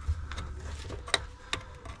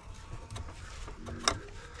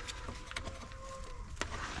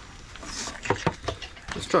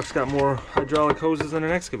 This truck's got more hydraulic hoses than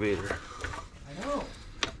an excavator. I know.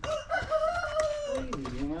 Crazy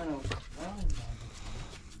the amount of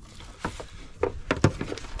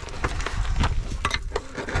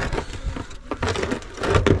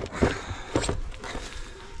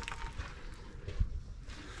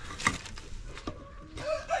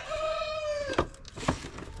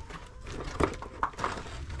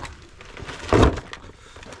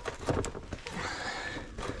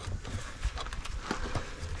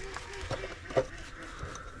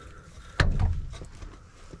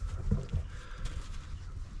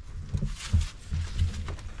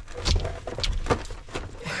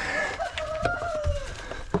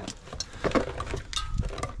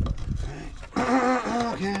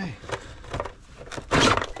okay.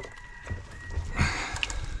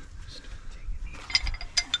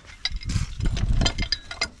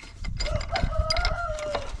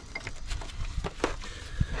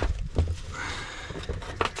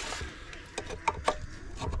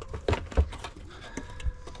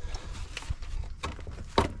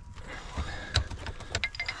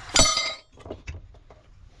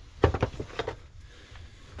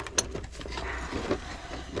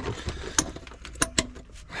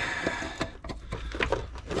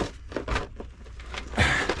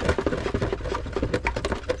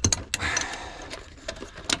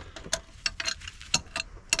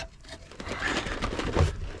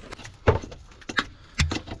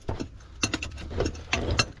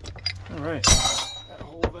 Alright, that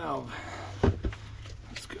whole valve.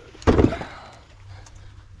 That's good.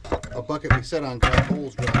 A bucket we set on got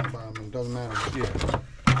holes drilled in the bottom, it doesn't matter. Yeah.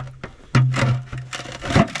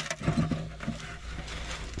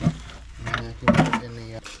 And I can put it in the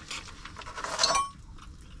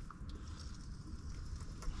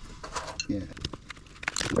yeah.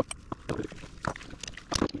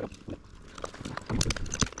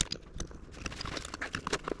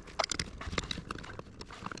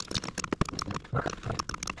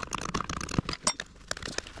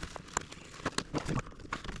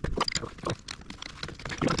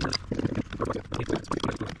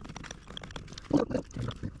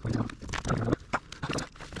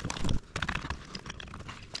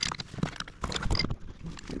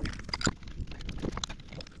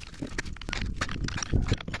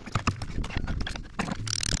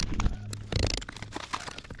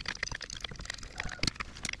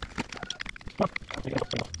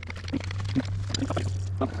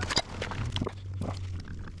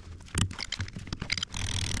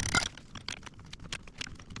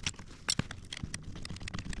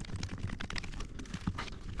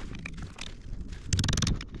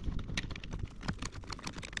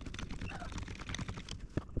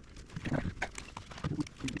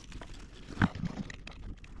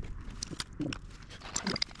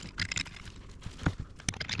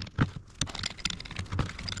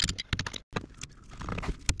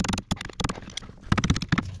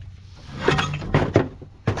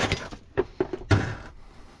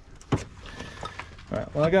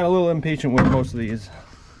 Alright, well I got a little impatient with most of these.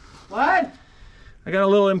 What? I got a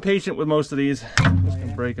little impatient with most of these. I'm just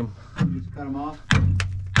gonna break them. Just cut them off?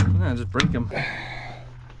 Yeah, just break them.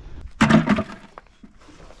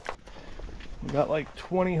 We got like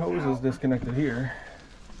 20 hoses disconnected here.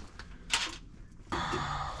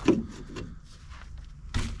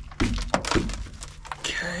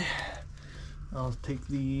 Okay, I'll take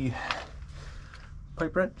the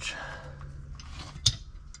pipe wrench.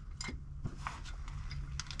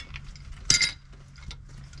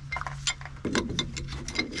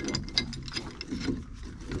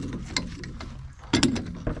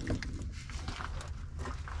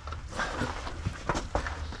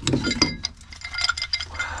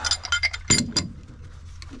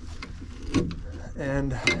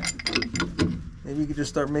 And maybe you could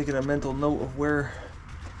just start making a mental note of where.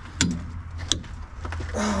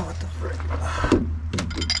 Oh, what the frick?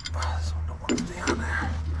 This one don't want to stay on there.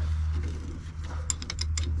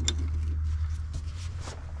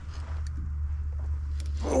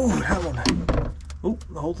 Oh, that one. Oh,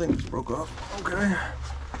 the whole thing just broke off. Okay.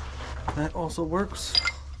 That also works.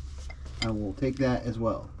 I will take that as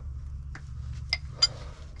well.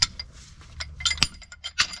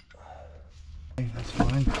 That's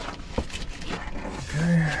fine.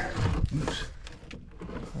 Okay. Oops.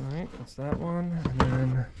 All right, that's that one, and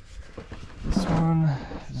then this one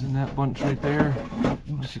is in that bunch right there.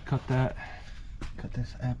 I should cut that. Cut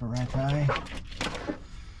this apparatus.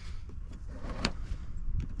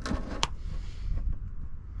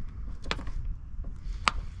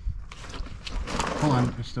 Hold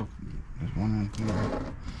on, there's one in here.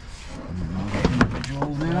 And then all the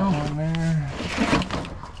individuals now. One there.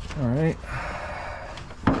 All right.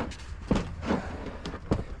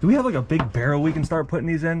 Do we have like a big barrel we can start putting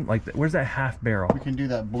these in? Like, where's that half barrel? We can do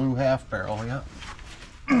that blue half barrel, yeah.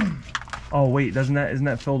 Oh wait, isn't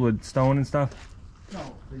that filled with stone and stuff?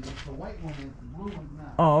 No, the white one is, the blue one's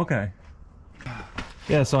not. Oh, okay.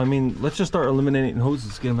 Yeah, so I mean, let's just start eliminating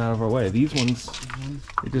hoses to get them out of our way. These ones,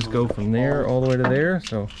 they just go from there all the way to there.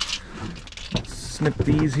 So let's snip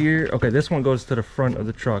these here. Okay, this one goes to the front of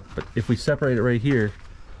the truck, but if we separate it right here.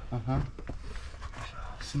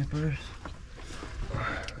 Snippers.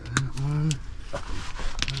 That one. That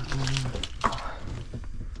one.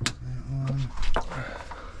 That one.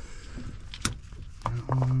 That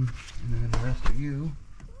one. And then the rest of you.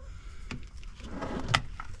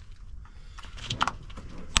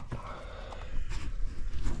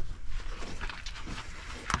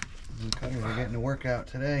 The cutters are getting to work out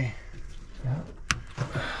today. Yeah.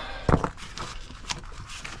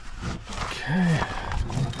 Okay.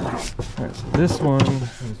 Alright, so this one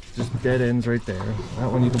is just dead ends right there.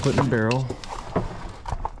 That one you can put in the barrel.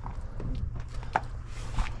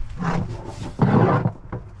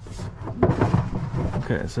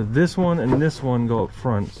 Okay, so this one and this one go up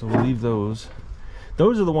front, so we'll leave those.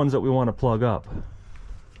 Those are the ones that we want to plug up.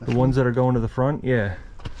 The ones that are going to the front, yeah.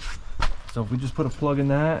 So if we just put a plug in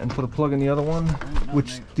that and put a plug in the other one,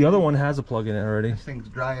 which the other one has a plug in it already. This thing's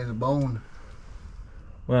dry as a bone.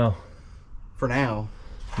 Well, for now.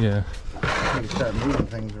 Yeah. I need to start moving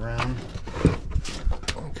things around.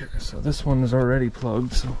 Okay, so this one is already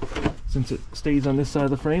plugged, so since it stays on this side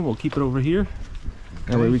of the frame, we'll keep it over here.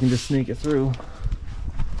 That way we can just sneak it through.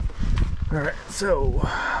 Alright, so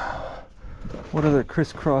what other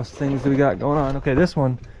crisscross things do we got going on? Okay, this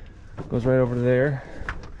one goes right over to there.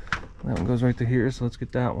 That one goes right to here, so let's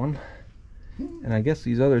get that one. And I guess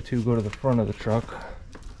these other two go to the front of the truck.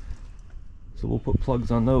 So we'll put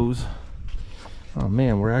plugs on those. Oh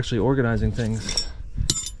man, we're actually organizing things.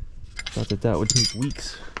 Thought that would take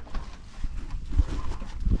weeks.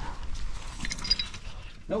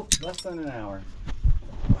 Nope, less than an hour.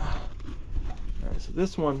 Alright, so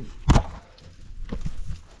this one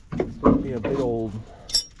is going to be a big old...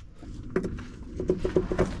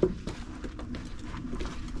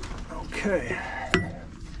 Okay.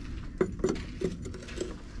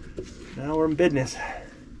 Now we're in business.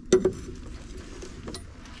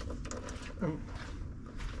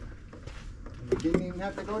 You didn't even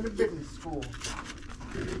have to go to business school.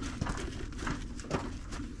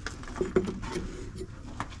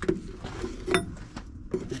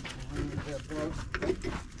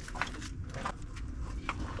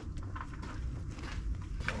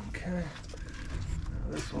 Okay. Now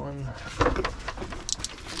this one.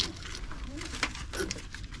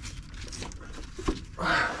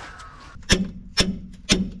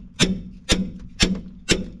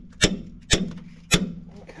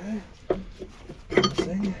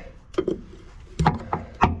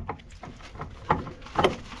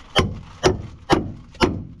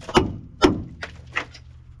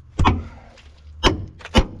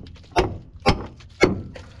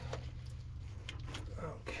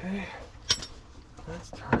 Okay, that's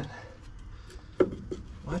done.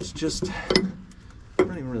 Let's just, I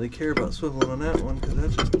don't even really care about swiveling on that one because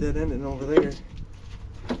that's just dead ending over there.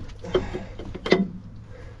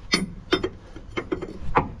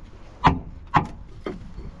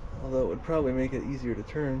 Although it would probably make it easier to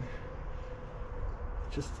turn.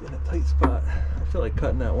 Just in a tight spot. I feel like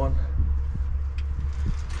cutting that one.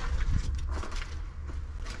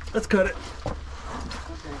 Let's cut it.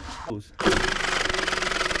 Okay.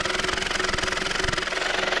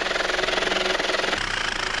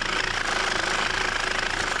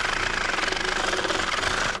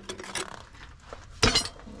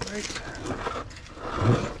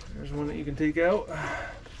 There's one that you can take out.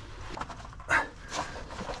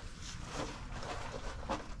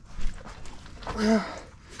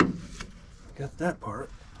 Got that part.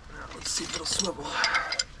 Now let's see if it'll swivel.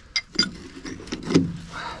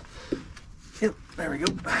 Yep, there we go.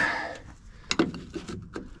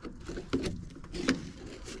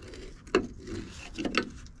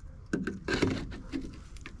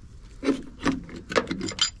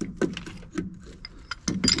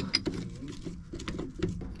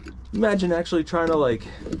 Imagine actually trying to like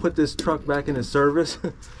put this truck back into service,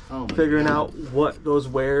 Oh my figuring God. out what goes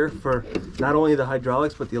where for not only the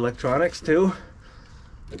hydraulics but the electronics too.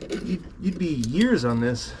 You'd be years on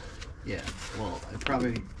this. Yeah, well, they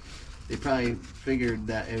probably figured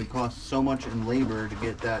that it would cost so much in labor to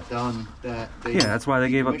get that done that they Yeah, that's why they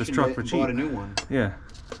gave up this decommissioned truck it for and cheap. bought a new one. Yeah.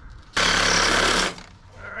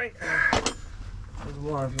 All right. There's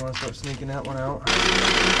one if you want to start sneaking that one out.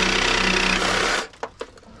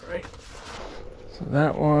 All right. So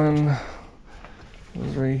that one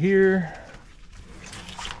was right here.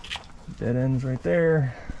 Dead ends right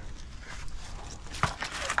there.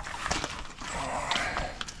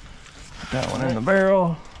 Put that one in the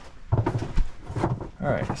barrel. All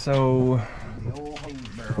right, so The old hose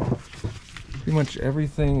barrel. pretty much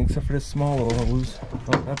everything except for this small little hose.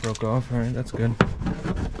 Oh, that broke off. All right, that's good.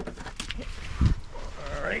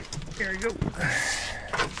 All right, here we go.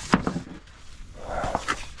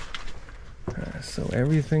 So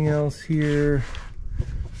everything else here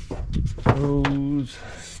goes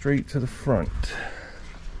straight to the front.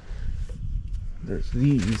 There's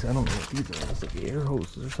these. I don't know what these are. It's like air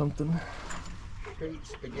hoses or something. Straight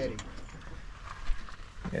spaghetti.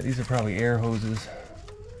 Yeah, these are probably air hoses.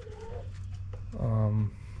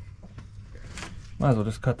 Might as well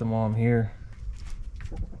just cut them on here.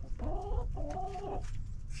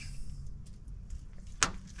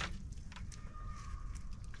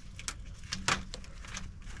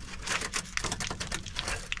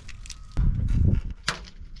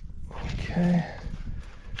 Okay.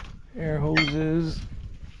 Air hoses.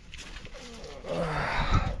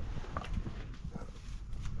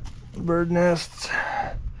 Bird nests.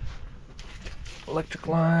 Electric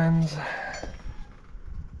lines.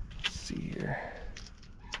 Let's see here.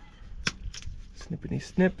 Snippity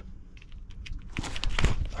snip.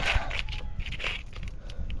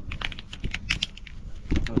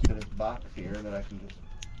 Goes to this box here that I can just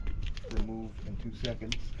remove in 2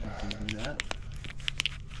 seconds. I can do that.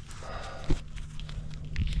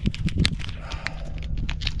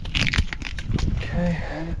 Okay.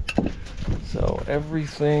 So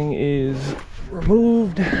everything is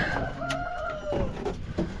removed.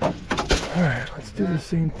 Alright, let's do the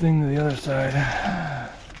same thing to the other side.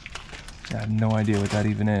 I have no idea what that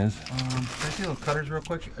even is. Can I see those cutters real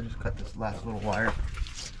quick? I just cut this last little wire.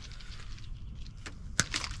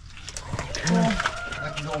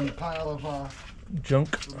 That can go in the pile of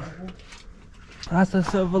Junk.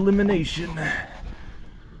 Process of elimination.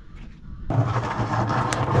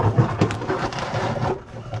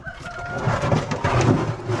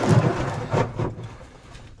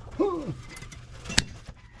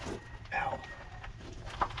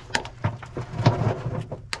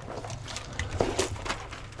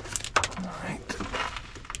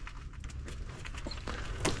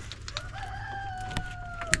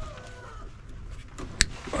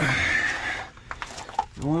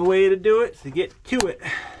 The only way to do it is to get to it.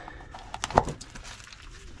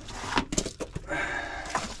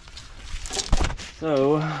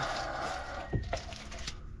 So,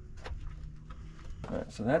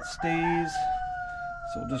 alright, so that stays.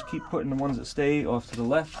 So we'll just keep putting the ones that stay off to the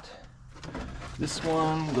left. This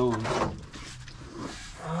one goes.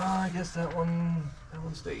 I guess that one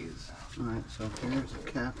stays. Alright, so here's a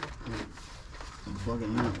cap. I'm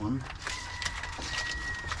plugging that one.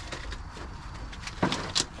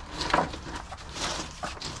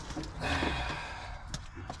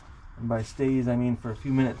 And by stays, I mean for a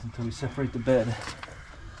few minutes until we separate the bed.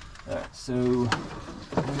 Alright, so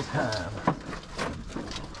one at a time.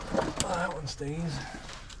 That one stays.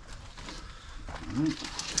 I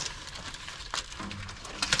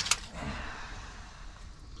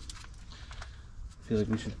feel like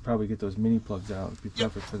we should probably get those mini plugs out. It'd be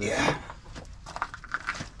perfect for this. Yeah.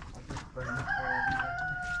 Alright,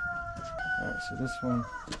 so this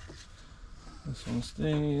one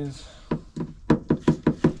stays.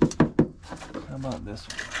 How about this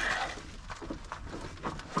one?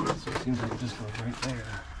 So it seems like it just goes right there.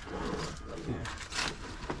 Yeah.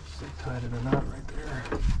 Just like tied in a knot right there.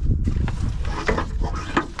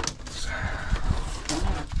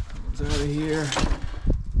 It's out of here.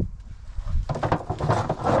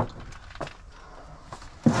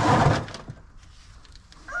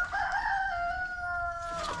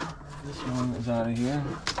 This one is out of here.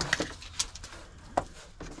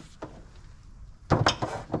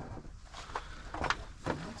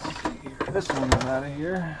 This one is out of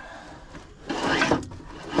here.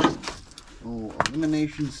 Oh,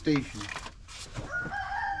 elimination station.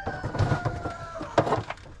 I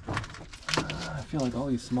feel like all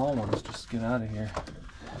these small ones just get out of here.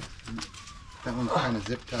 That one's kind of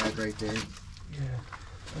zip tied right there. Yeah.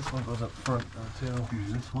 This one goes up front though too.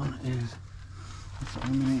 And this one is Let's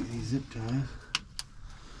eliminate these zip ties.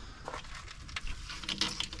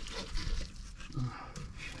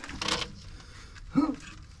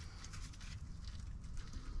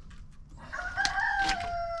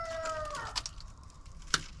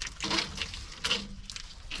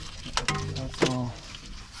 That's all.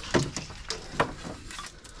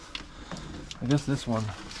 I guess this one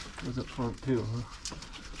was up front too, huh?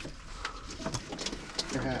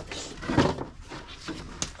 Perhaps.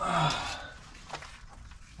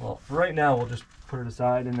 Well, for right now, we'll just put it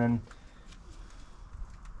aside and then.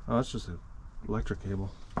 Oh, that's just an electric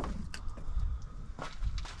cable.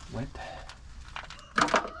 Wet.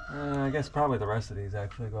 I guess probably the rest of these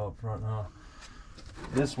actually go up front, huh?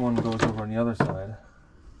 This one goes over on the other side.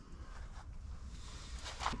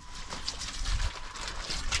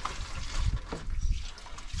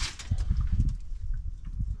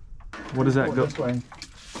 What does that Pull go? it this way.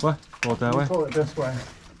 What? Pull it that way? Pull it this way.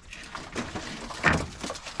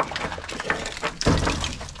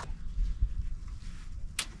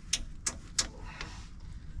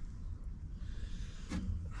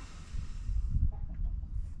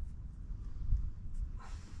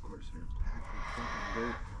 Of course, they're packed with fucking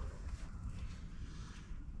dirt.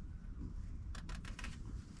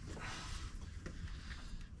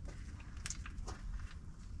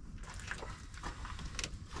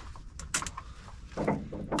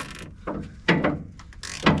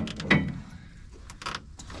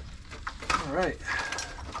 Alright,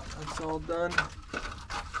 that's all done. Now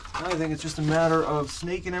I think it's just a matter of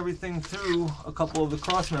snaking everything through a couple of the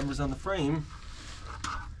cross members on the frame.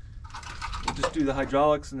 We'll just do the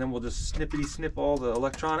hydraulics and then we'll just snippety snip all the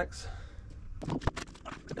electronics.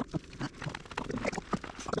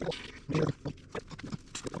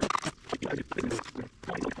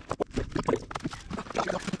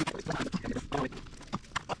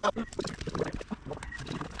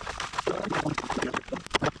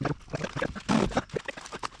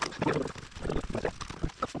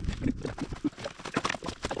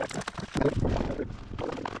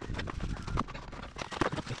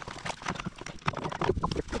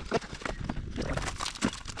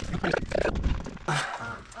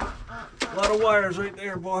 A lot of wires right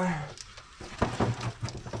there, boy.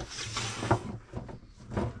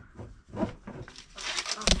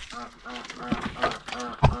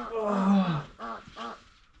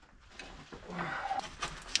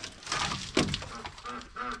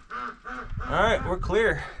 All right, we're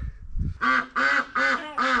clear.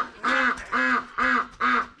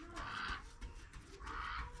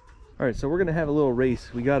 All right, so we're gonna have a little race.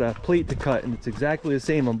 We got a plate to cut and it's exactly the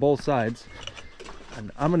same on both sides. And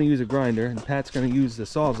I'm gonna use a grinder and Pat's gonna use the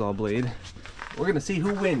Sawzall blade. We're gonna see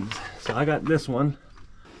who wins. So I got this one.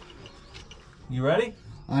 You ready?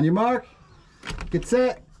 On your mark, get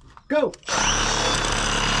set, go!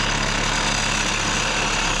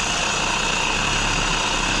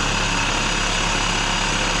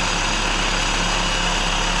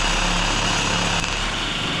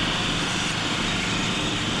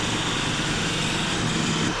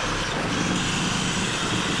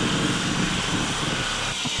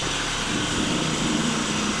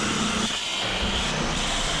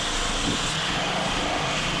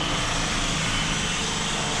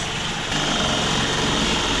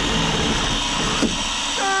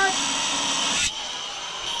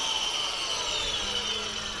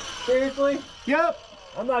 Seriously? Yep!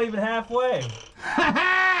 I'm not even halfway.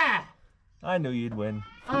 Ha I knew you'd win.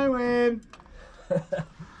 I win!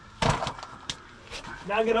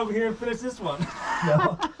 Now get over here and finish this one.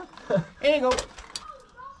 No. There you go.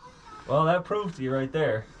 Well, that proves to you right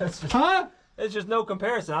there. That's just, Huh? it's just no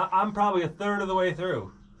comparison. I'm probably a third of the way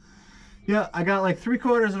through. Yeah, I got like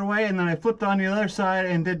 3/4 of the way and then I flipped on the other side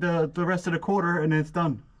and did the rest of the quarter and it's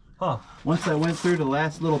done. Huh. Once I went through the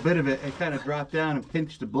last little bit of it, it kind of dropped down and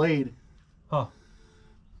pinched the blade. Huh.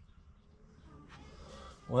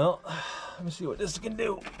 Well, let me see what this can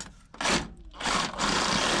do.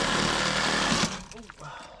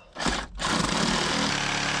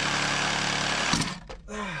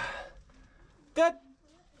 Good.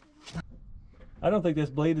 I don't think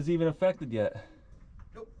this blade is even affected yet.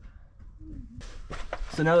 Nope.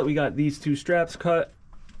 So now that we got these two straps cut,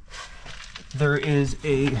 there is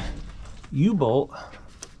a U-bolt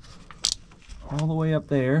all the way up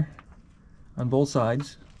there on both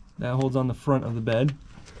sides that holds on the front of the bed.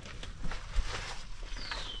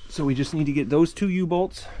 So we just need to get those two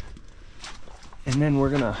U-bolts and then we're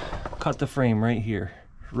gonna cut the frame right here,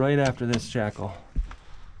 right after this shackle.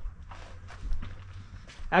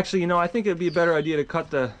 Actually, you know, I think it'd be a better idea to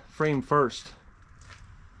cut the frame first,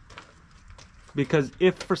 because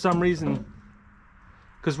if for some reason,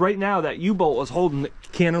 because right now that U-bolt was holding it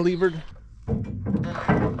cantilevered,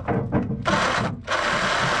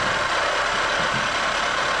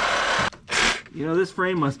 You know, this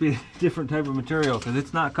frame must be a different type of material because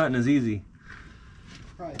it's not cutting as easy.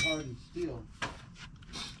 Probably hardened steel.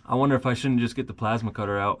 I wonder if I shouldn't just get the plasma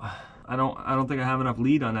cutter out. I don't think I have enough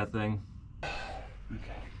lead on that thing.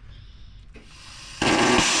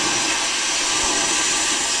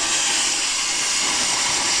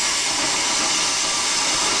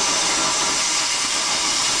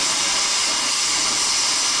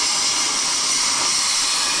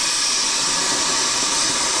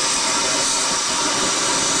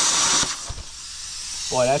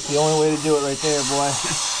 Boy, that's the only way to do it right there, boy.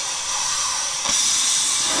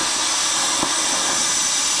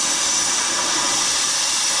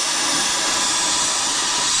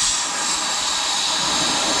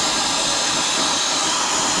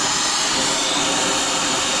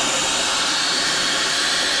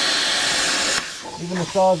 Even the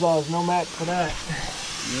Sawzall is no match for that.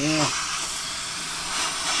 Yeah.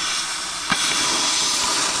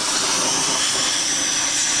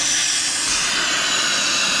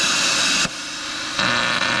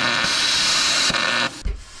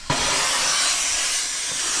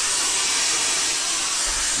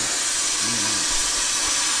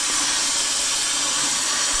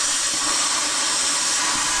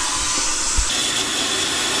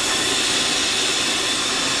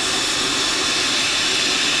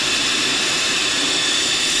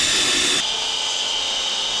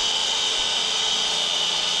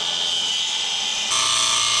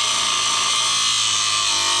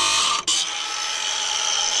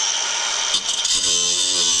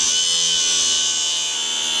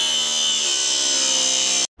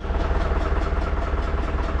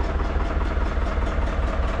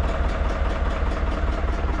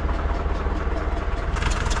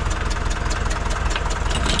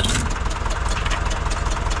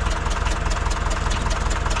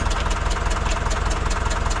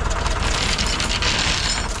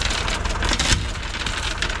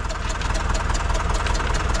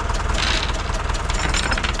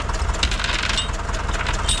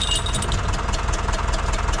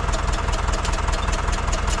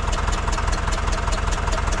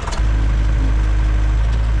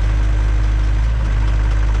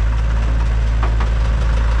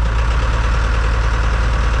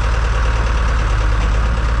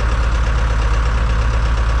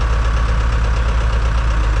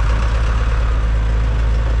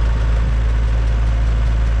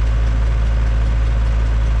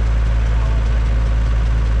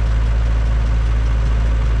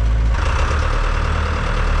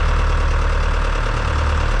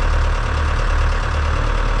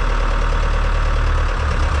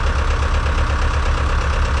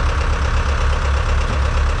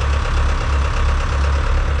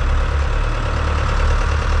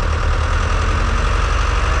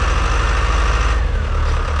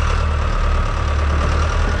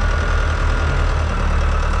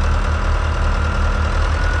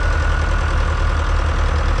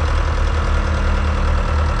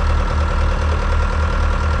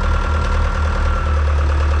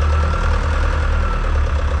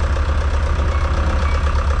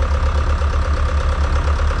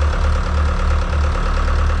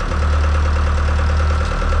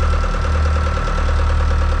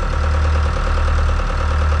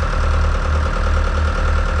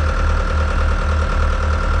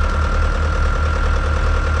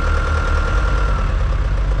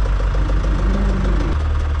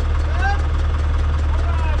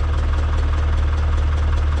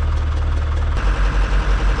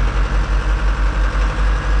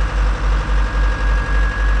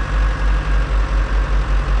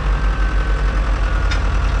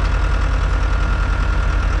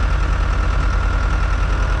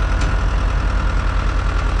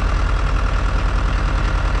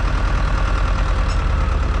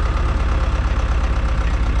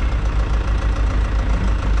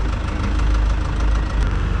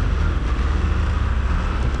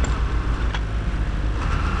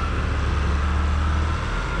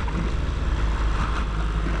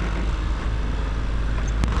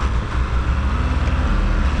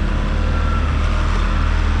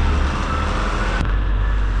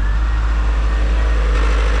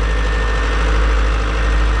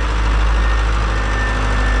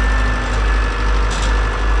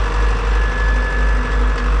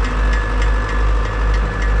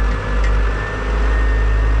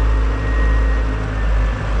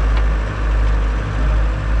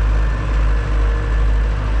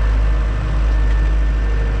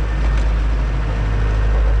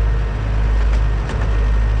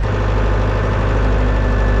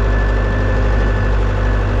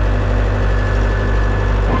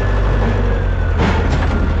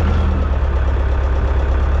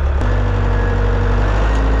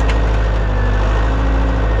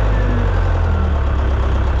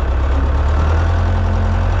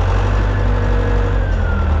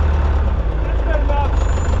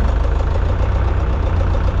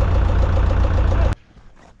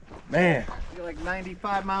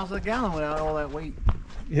 95 miles a gallon without all that weight.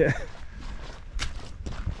 Yeah.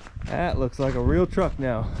 That looks like a real truck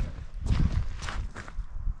now.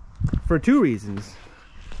 For two reasons.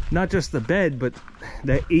 Not just the bed, but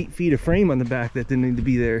that 8 feet of frame on the back that didn't need to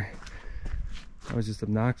be there. That was just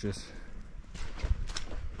obnoxious.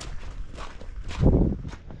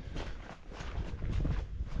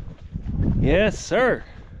 Yes, sir.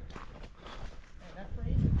 Man, that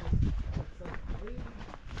frame is just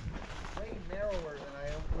way narrower than I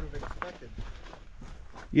would have expected.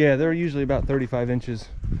 Yeah, they're usually about 35 inches.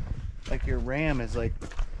 Like your Ram is like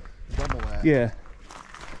double that. Yeah.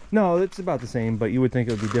 No, it's about the same, but you would think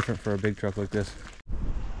it would be different for a big truck like this.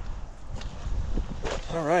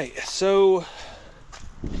 All right, so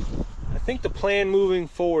I think the plan moving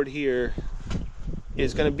forward here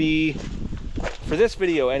is going to be, for this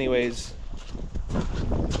video anyways,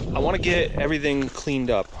 I want to get everything cleaned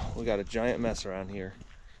up. We got a giant mess around here.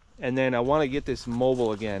 And then I want to get this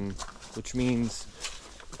mobile again, which means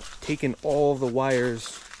taking all the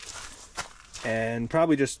wires and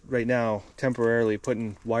probably just right now temporarily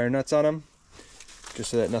putting wire nuts on them,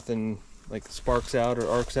 just so that nothing like sparks out or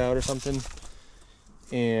arcs out or something.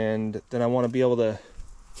 And then I want to be able to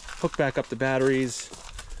hook back up the batteries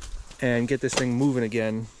and get this thing moving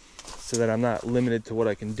again, so that I'm not limited to what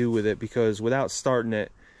I can do with it, because without starting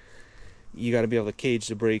it, you got to be able to cage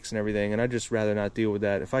the brakes and everything, and I'd just rather not deal with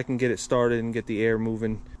that. If I can get it started and get the air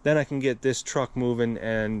moving, then I can get this truck moving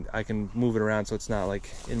and I can move it around so it's not like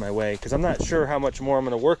in my way, because I'm not sure how much more I'm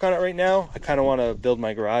going to work on it right now. I kind of want to build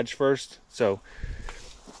my garage first, so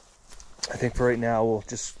I think for right now we'll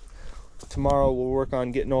just, tomorrow we'll work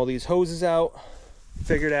on getting all these hoses out,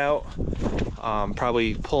 figured out,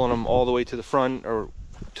 probably pulling them all the way to the front or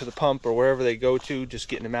to the pump or wherever they go to, just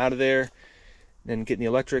getting them out of there, then getting the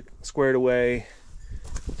electric squared away.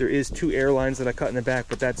 There is 2 air lines that I cut in the back,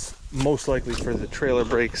 but that's most likely for the trailer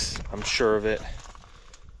brakes, I'm sure of it.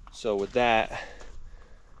 So with that,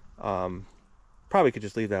 probably could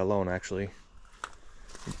just leave that alone actually.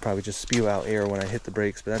 Probably just spew out air when I hit the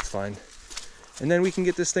brakes, but that's fine. And then we can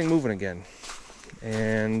get this thing moving again,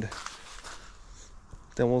 and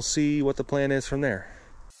then we'll see what the plan is from there.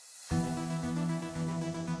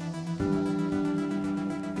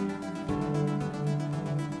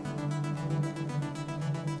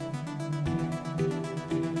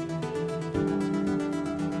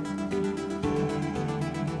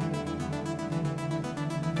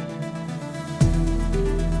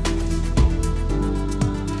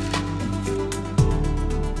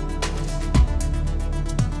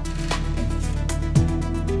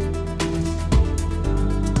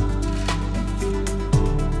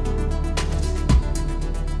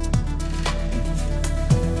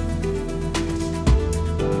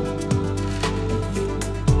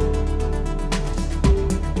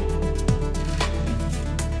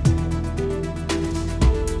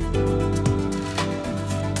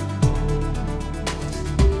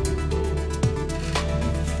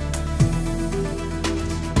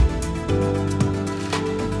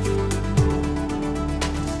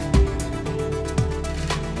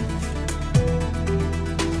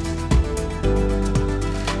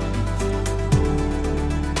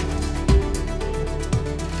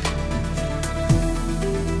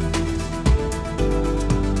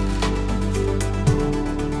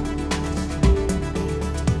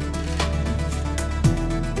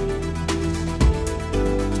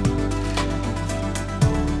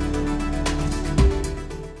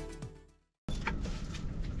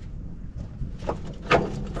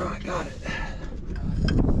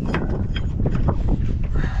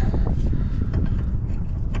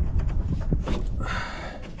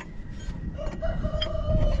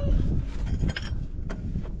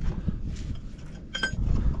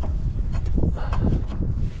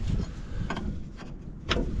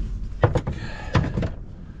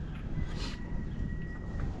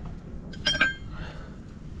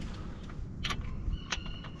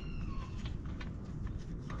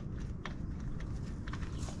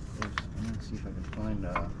 See if I can find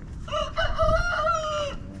one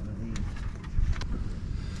of these.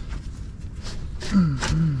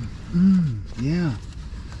 Yeah.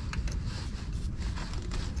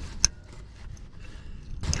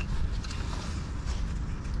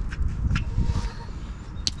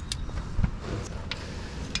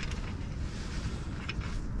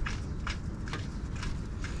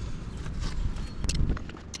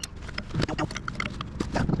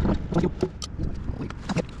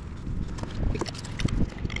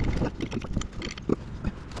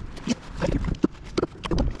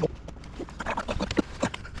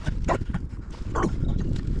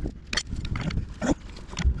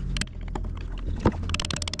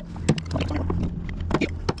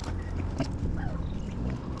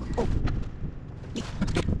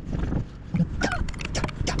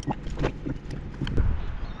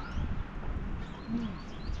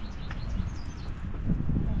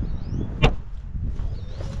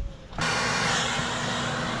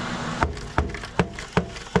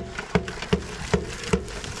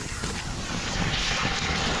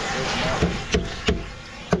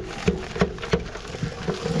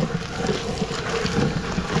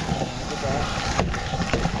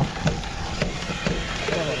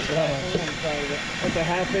 wants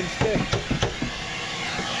a 1/2 inch thick.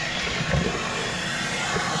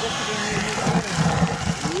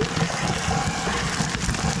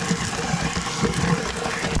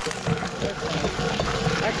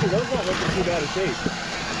 Actually, those not looking too bad of shape.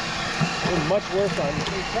 They're much worse on.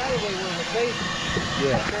 They probably were replaced.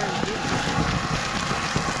 Yeah.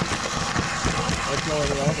 That's the only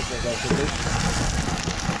thing I can think of, 'cause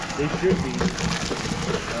they should be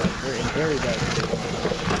in very bad shape.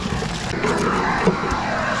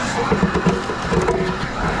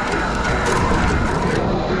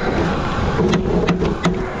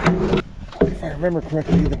 If I remember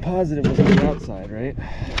correctly, the positive was on the outside, right?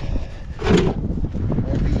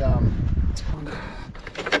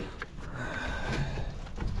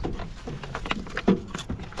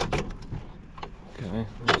 Okay,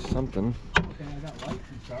 there's something. Okay, I got lights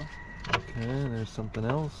and stuff. Okay, there's something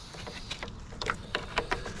else.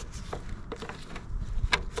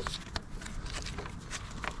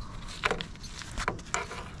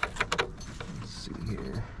 Let's see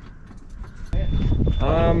here.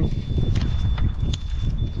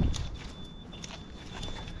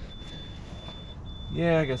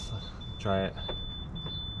 Yeah, I guess I'll try it.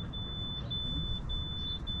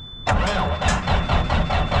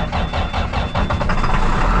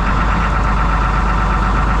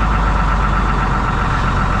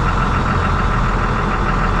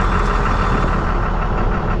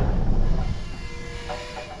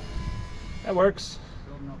 That works.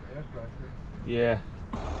 Building up air pressure. Yeah.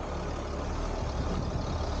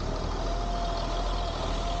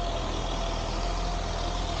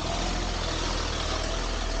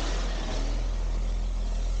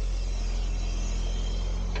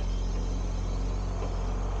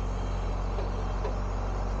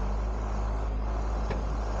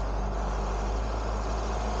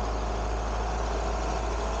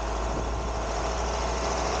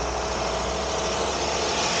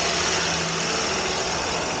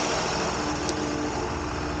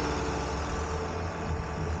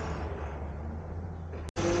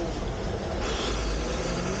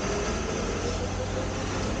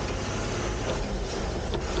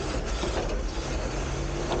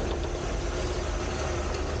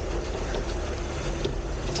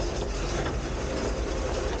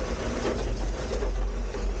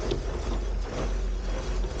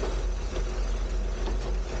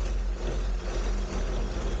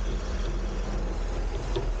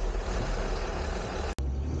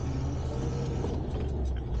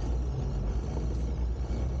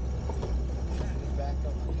 Back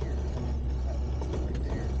up here. Right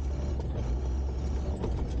there.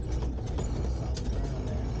 Solid ground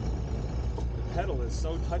there. The pedal is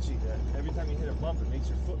so touchy that every time you hit a bump, it makes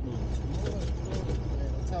your foot move. Yeah,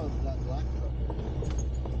 that's how that black truck is.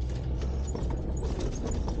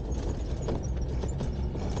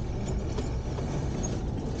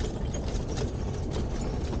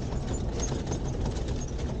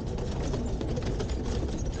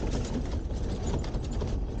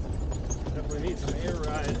 Definitely need some air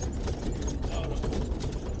ride.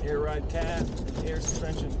 Air ride cab, air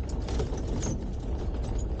suspension.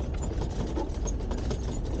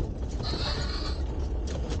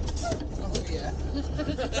 Oh yeah.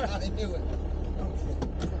 I knew it.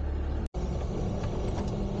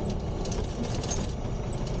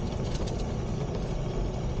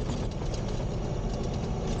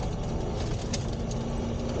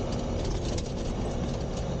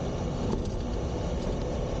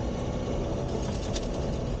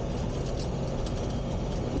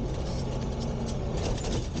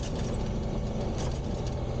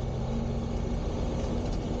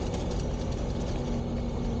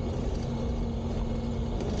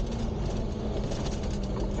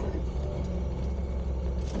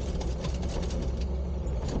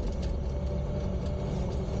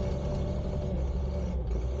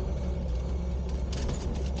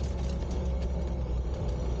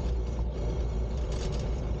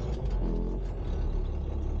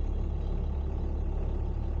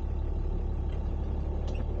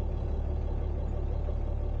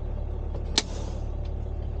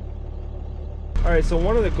 Alright, so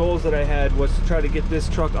one of the goals that I had was to try to get this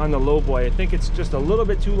truck on the lowboy. I think it's just a little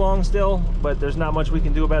bit too long still, but there's not much we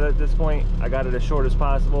can do about it at this point. I got it as short as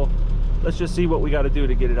possible. Let's just see what we got to do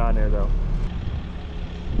to get it on there though.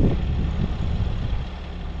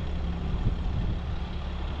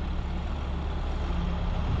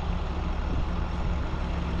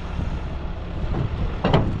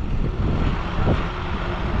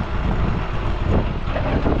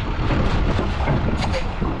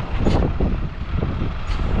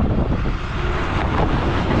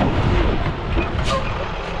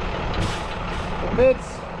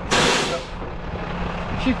 Fits.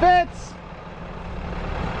 She fits.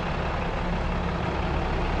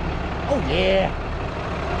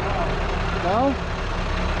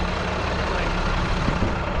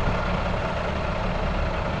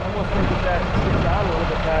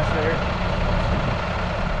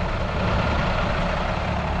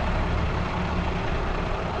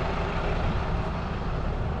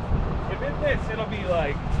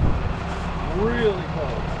 like really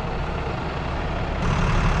close.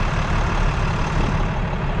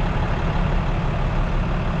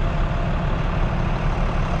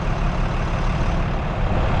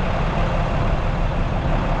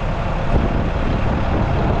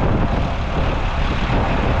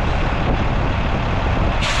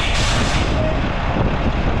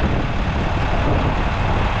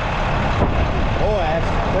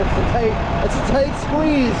 That's a tight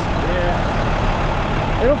squeeze.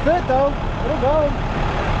 Yeah. It'll fit though. It'll go.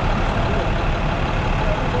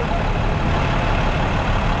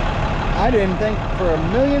 I didn't think for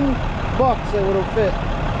 $1,000,000 it would have fit.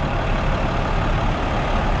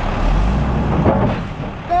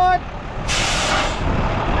 God!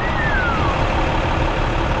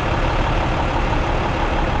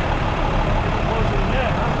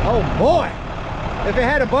 Oh boy! If it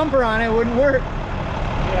had a bumper on it, it wouldn't work.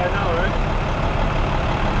 Yeah, I know, right?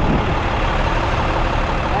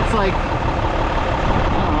 That's like, I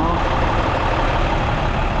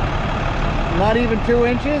don't know, not even 2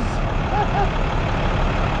 inches.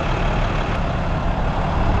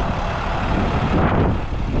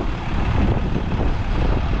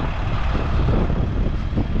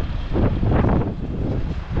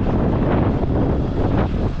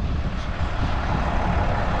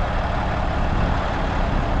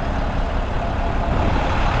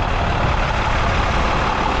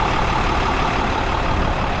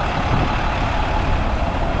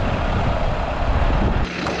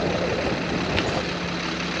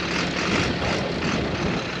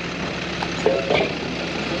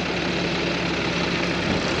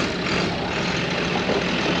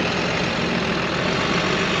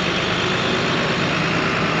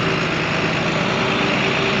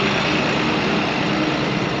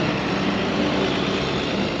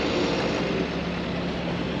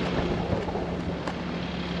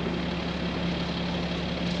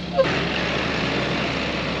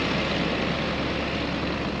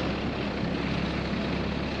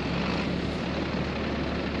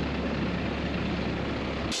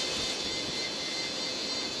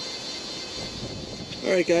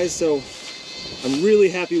 Alright guys, so I'm really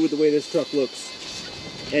happy with the way this truck looks.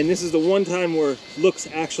 And this is the one time where looks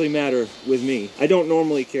actually matter with me. I don't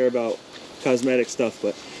normally care about cosmetic stuff,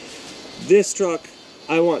 but this truck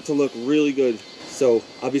I want to look really good. So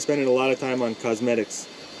I'll be spending a lot of time on cosmetics.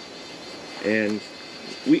 And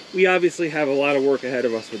we obviously have a lot of work ahead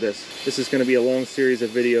of us with this. This is going to be a long series of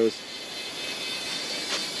videos.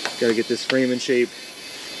 Got to get this frame in shape.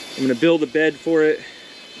 I'm going to build a bed for it.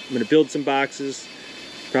 I'm going to build some boxes.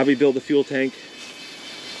 Probably build a fuel tank,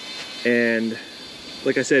 and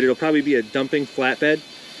like I said, it'll probably be a dumping flatbed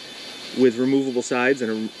with removable sides and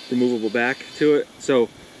a removable back to it. So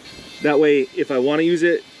that way, if I want to use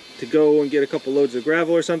it to go and get a couple loads of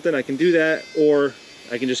gravel or something, I can do that, or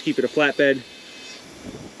I can just keep it a flatbed.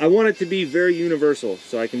 I want it to be very universal,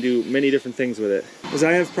 so I can do many different things with it. Because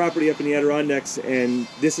I have property up in the Adirondacks, and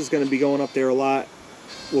this is going to be going up there a lot.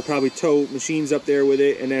 We'll probably tow machines up there with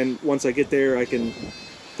it, and then once I get there, I can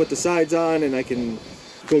put the sides on and I can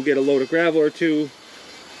go get a load of gravel or two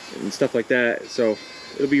and stuff like that. So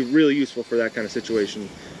it'll be really useful for that kind of situation.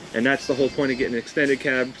 And that's the whole point of getting an extended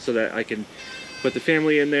cab, so that I can put the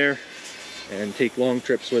family in there and take long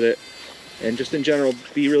trips with it, and just in general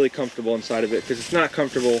be really comfortable inside of it, because it's not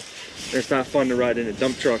comfortable and it's not fun to ride in a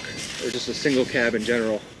dump truck or just a single cab in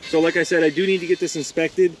general. So like I said, I do need to get this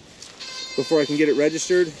inspected before I can get it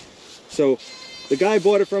registered. So the guy I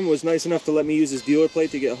bought it from was nice enough to let me use his dealer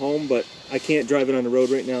plate to get home, but I can't drive it on the road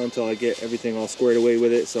right now until I get everything all squared away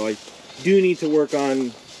with it. So I do need to work on,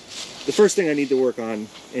 the first thing I need to work on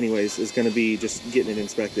anyways is going to be just getting it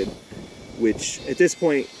inspected, which at this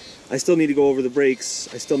point I still need to go over the brakes.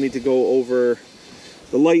 I still need to go over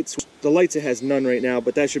the lights. The lights, it has none right now,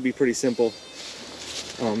 but that should be pretty simple.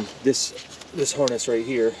 This harness right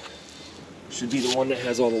here should be the one that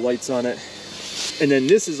has all the lights on it. And then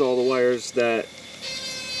this is all the wires that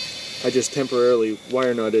I just temporarily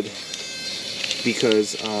wire nutted,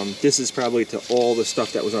 because this is probably to all the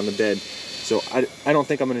stuff that was on the bed. So I don't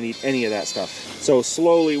think I'm going to need any of that stuff. So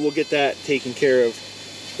slowly we'll get that taken care of,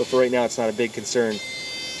 but for right now it's not a big concern.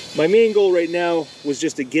 My main goal right now was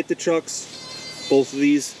just to get the trucks, both of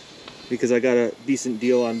these, because I got a decent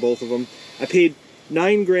deal on both of them. I paid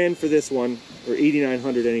 $9 grand for this one, or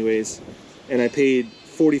 $8,900 anyways, and I paid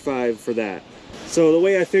 $45 for that. So the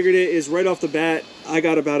way I figured it is, right off the bat, I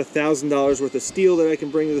got about $1,000 worth of steel that I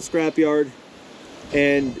can bring to the scrapyard.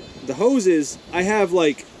 And the hoses, I have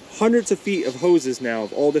like hundreds of feet of hoses now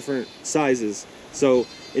of all different sizes. So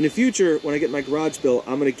in the future, when I get my garage built,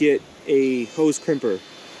 I'm gonna get a hose crimper.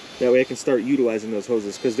 That way I can start utilizing those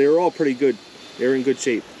hoses, because they were all pretty good They're in good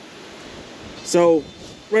shape. So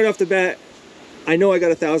right off the bat, I know I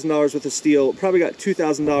got $1,000 worth of steel, probably got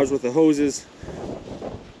 $2,000 worth of hoses.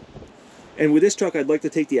 And with this truck, I'd like to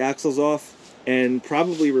take the axles off and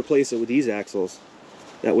probably replace it with these axles.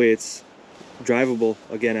 That way it's drivable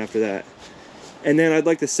again after that. And then I'd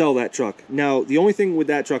like to sell that truck. Now, the only thing with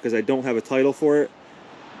that truck is I don't have a title for it.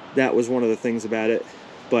 That was one of the things about it.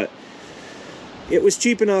 But it was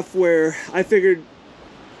cheap enough where I figured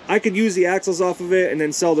I could use the axles off of it and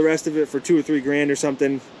then sell the rest of it for $2 or $3 grand or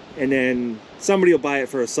something. And then somebody will buy it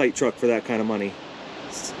for a site truck for that kind of money.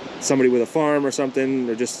 Somebody with a farm or something,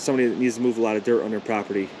 or just somebody that needs to move a lot of dirt on their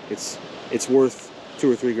property. It's worth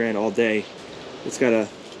 $2 or $3 grand all day. It's got a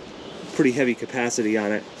pretty heavy capacity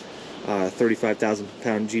on it, 35,000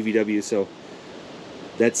 pound GVW. So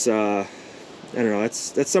that's I don't know.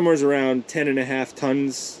 That's somewhere around 10.5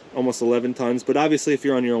 tons, almost 11 tons. But obviously, if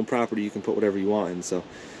you're on your own property, you can put whatever you want in. So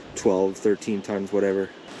 12, 13 tons, whatever.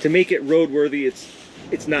 To make it roadworthy,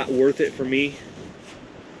 it's not worth it for me.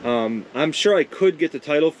 I'm sure I could get the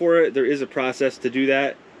title for it. There is a process to do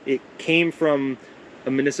that. It came from a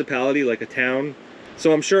municipality, like a town.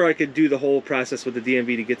 So I'm sure I could do the whole process with the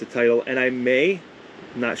DMV to get the title. And I may,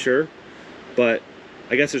 I'm not sure. But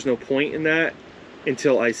I guess there's no point in that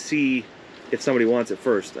until I see if somebody wants it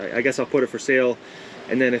first. I guess I'll put it for sale.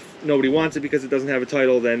 And then if nobody wants it because it doesn't have a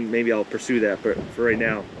title, then maybe I'll pursue that. But for right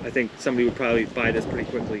now, I think somebody would probably buy this pretty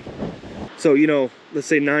quickly. So, you know, let's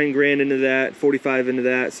say 9 grand into that, 45 into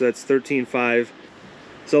that, so that's 13.5.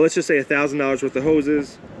 So let's just say $1,000 worth of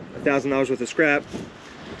hoses, $1,000 worth of scrap,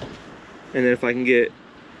 and then if I can get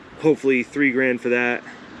hopefully 3 grand for that,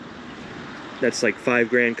 that's like 5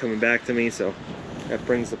 grand coming back to me. So that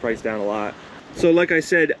brings the price down a lot. So like I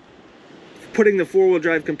said, putting the 4-wheel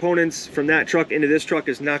drive components from that truck into this truck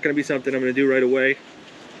is not going to be something I'm going to do right away.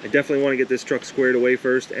 I definitely want to get this truck squared away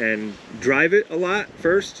first and drive it a lot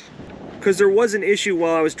first. Because there was an issue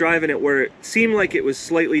while I was driving it where it seemed like it was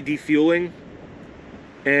slightly defueling.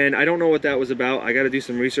 And I don't know what that was about. I got to do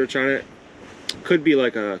some research on it. Could be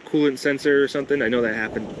like a coolant sensor or something. I know that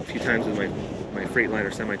happened a few times with my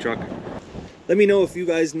Freightliner semi-truck. Let me know if you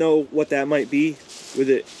guys know what that might be with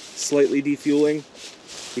it slightly defueling.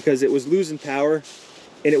 Because it was losing power.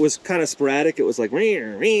 And it was kind of sporadic. It was like,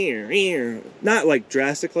 not like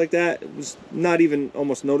drastic like that. It was not even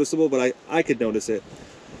almost noticeable, but I could notice it.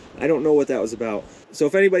 I don't know what that was about. So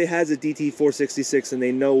if anybody has a DT466 and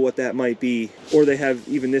they know what that might be, or they have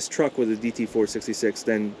even this truck with a DT466,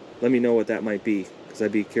 then let me know what that might be, because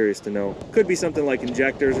I'd be curious to know. Could be something like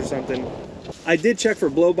injectors or something. I did check for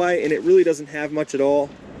blow-by, and it really doesn't have much at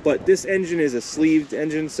all, but this engine is a sleeved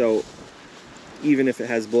engine, so even if it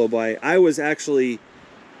has blow-by, I was actually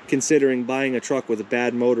considering buying a truck with a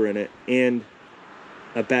bad motor in it and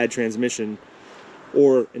a bad transmission,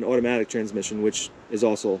 or an automatic transmission, which is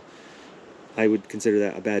also, I would consider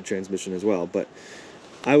that a bad transmission as well. But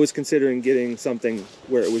I was considering getting something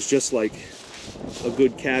where it was just like a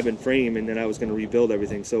good cabin frame, and then I was going to rebuild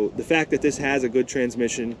everything. So the fact that this has a good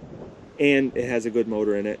transmission and it has a good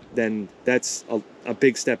motor in it, then that's a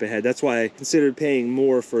big step ahead. That's why I considered paying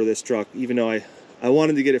more for this truck, even though I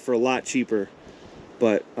wanted to get it for a lot cheaper.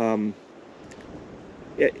 But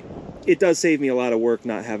it does save me a lot of work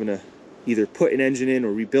not having to either put an engine in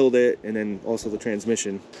or rebuild it, and then also the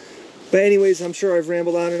transmission. But anyways, I'm sure I've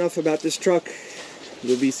rambled on enough about this truck.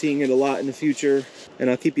 You'll be seeing it a lot in the future,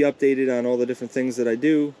 and I'll keep you updated on all the different things that I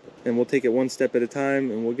do, and we'll take it one step at a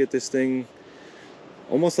time, and we'll get this thing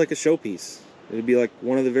almost like a showpiece. It'll be like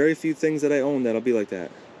one of the very few things that I own that'll be like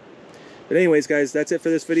that. But anyways, guys, that's it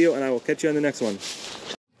for this video, and I will catch you on the next one.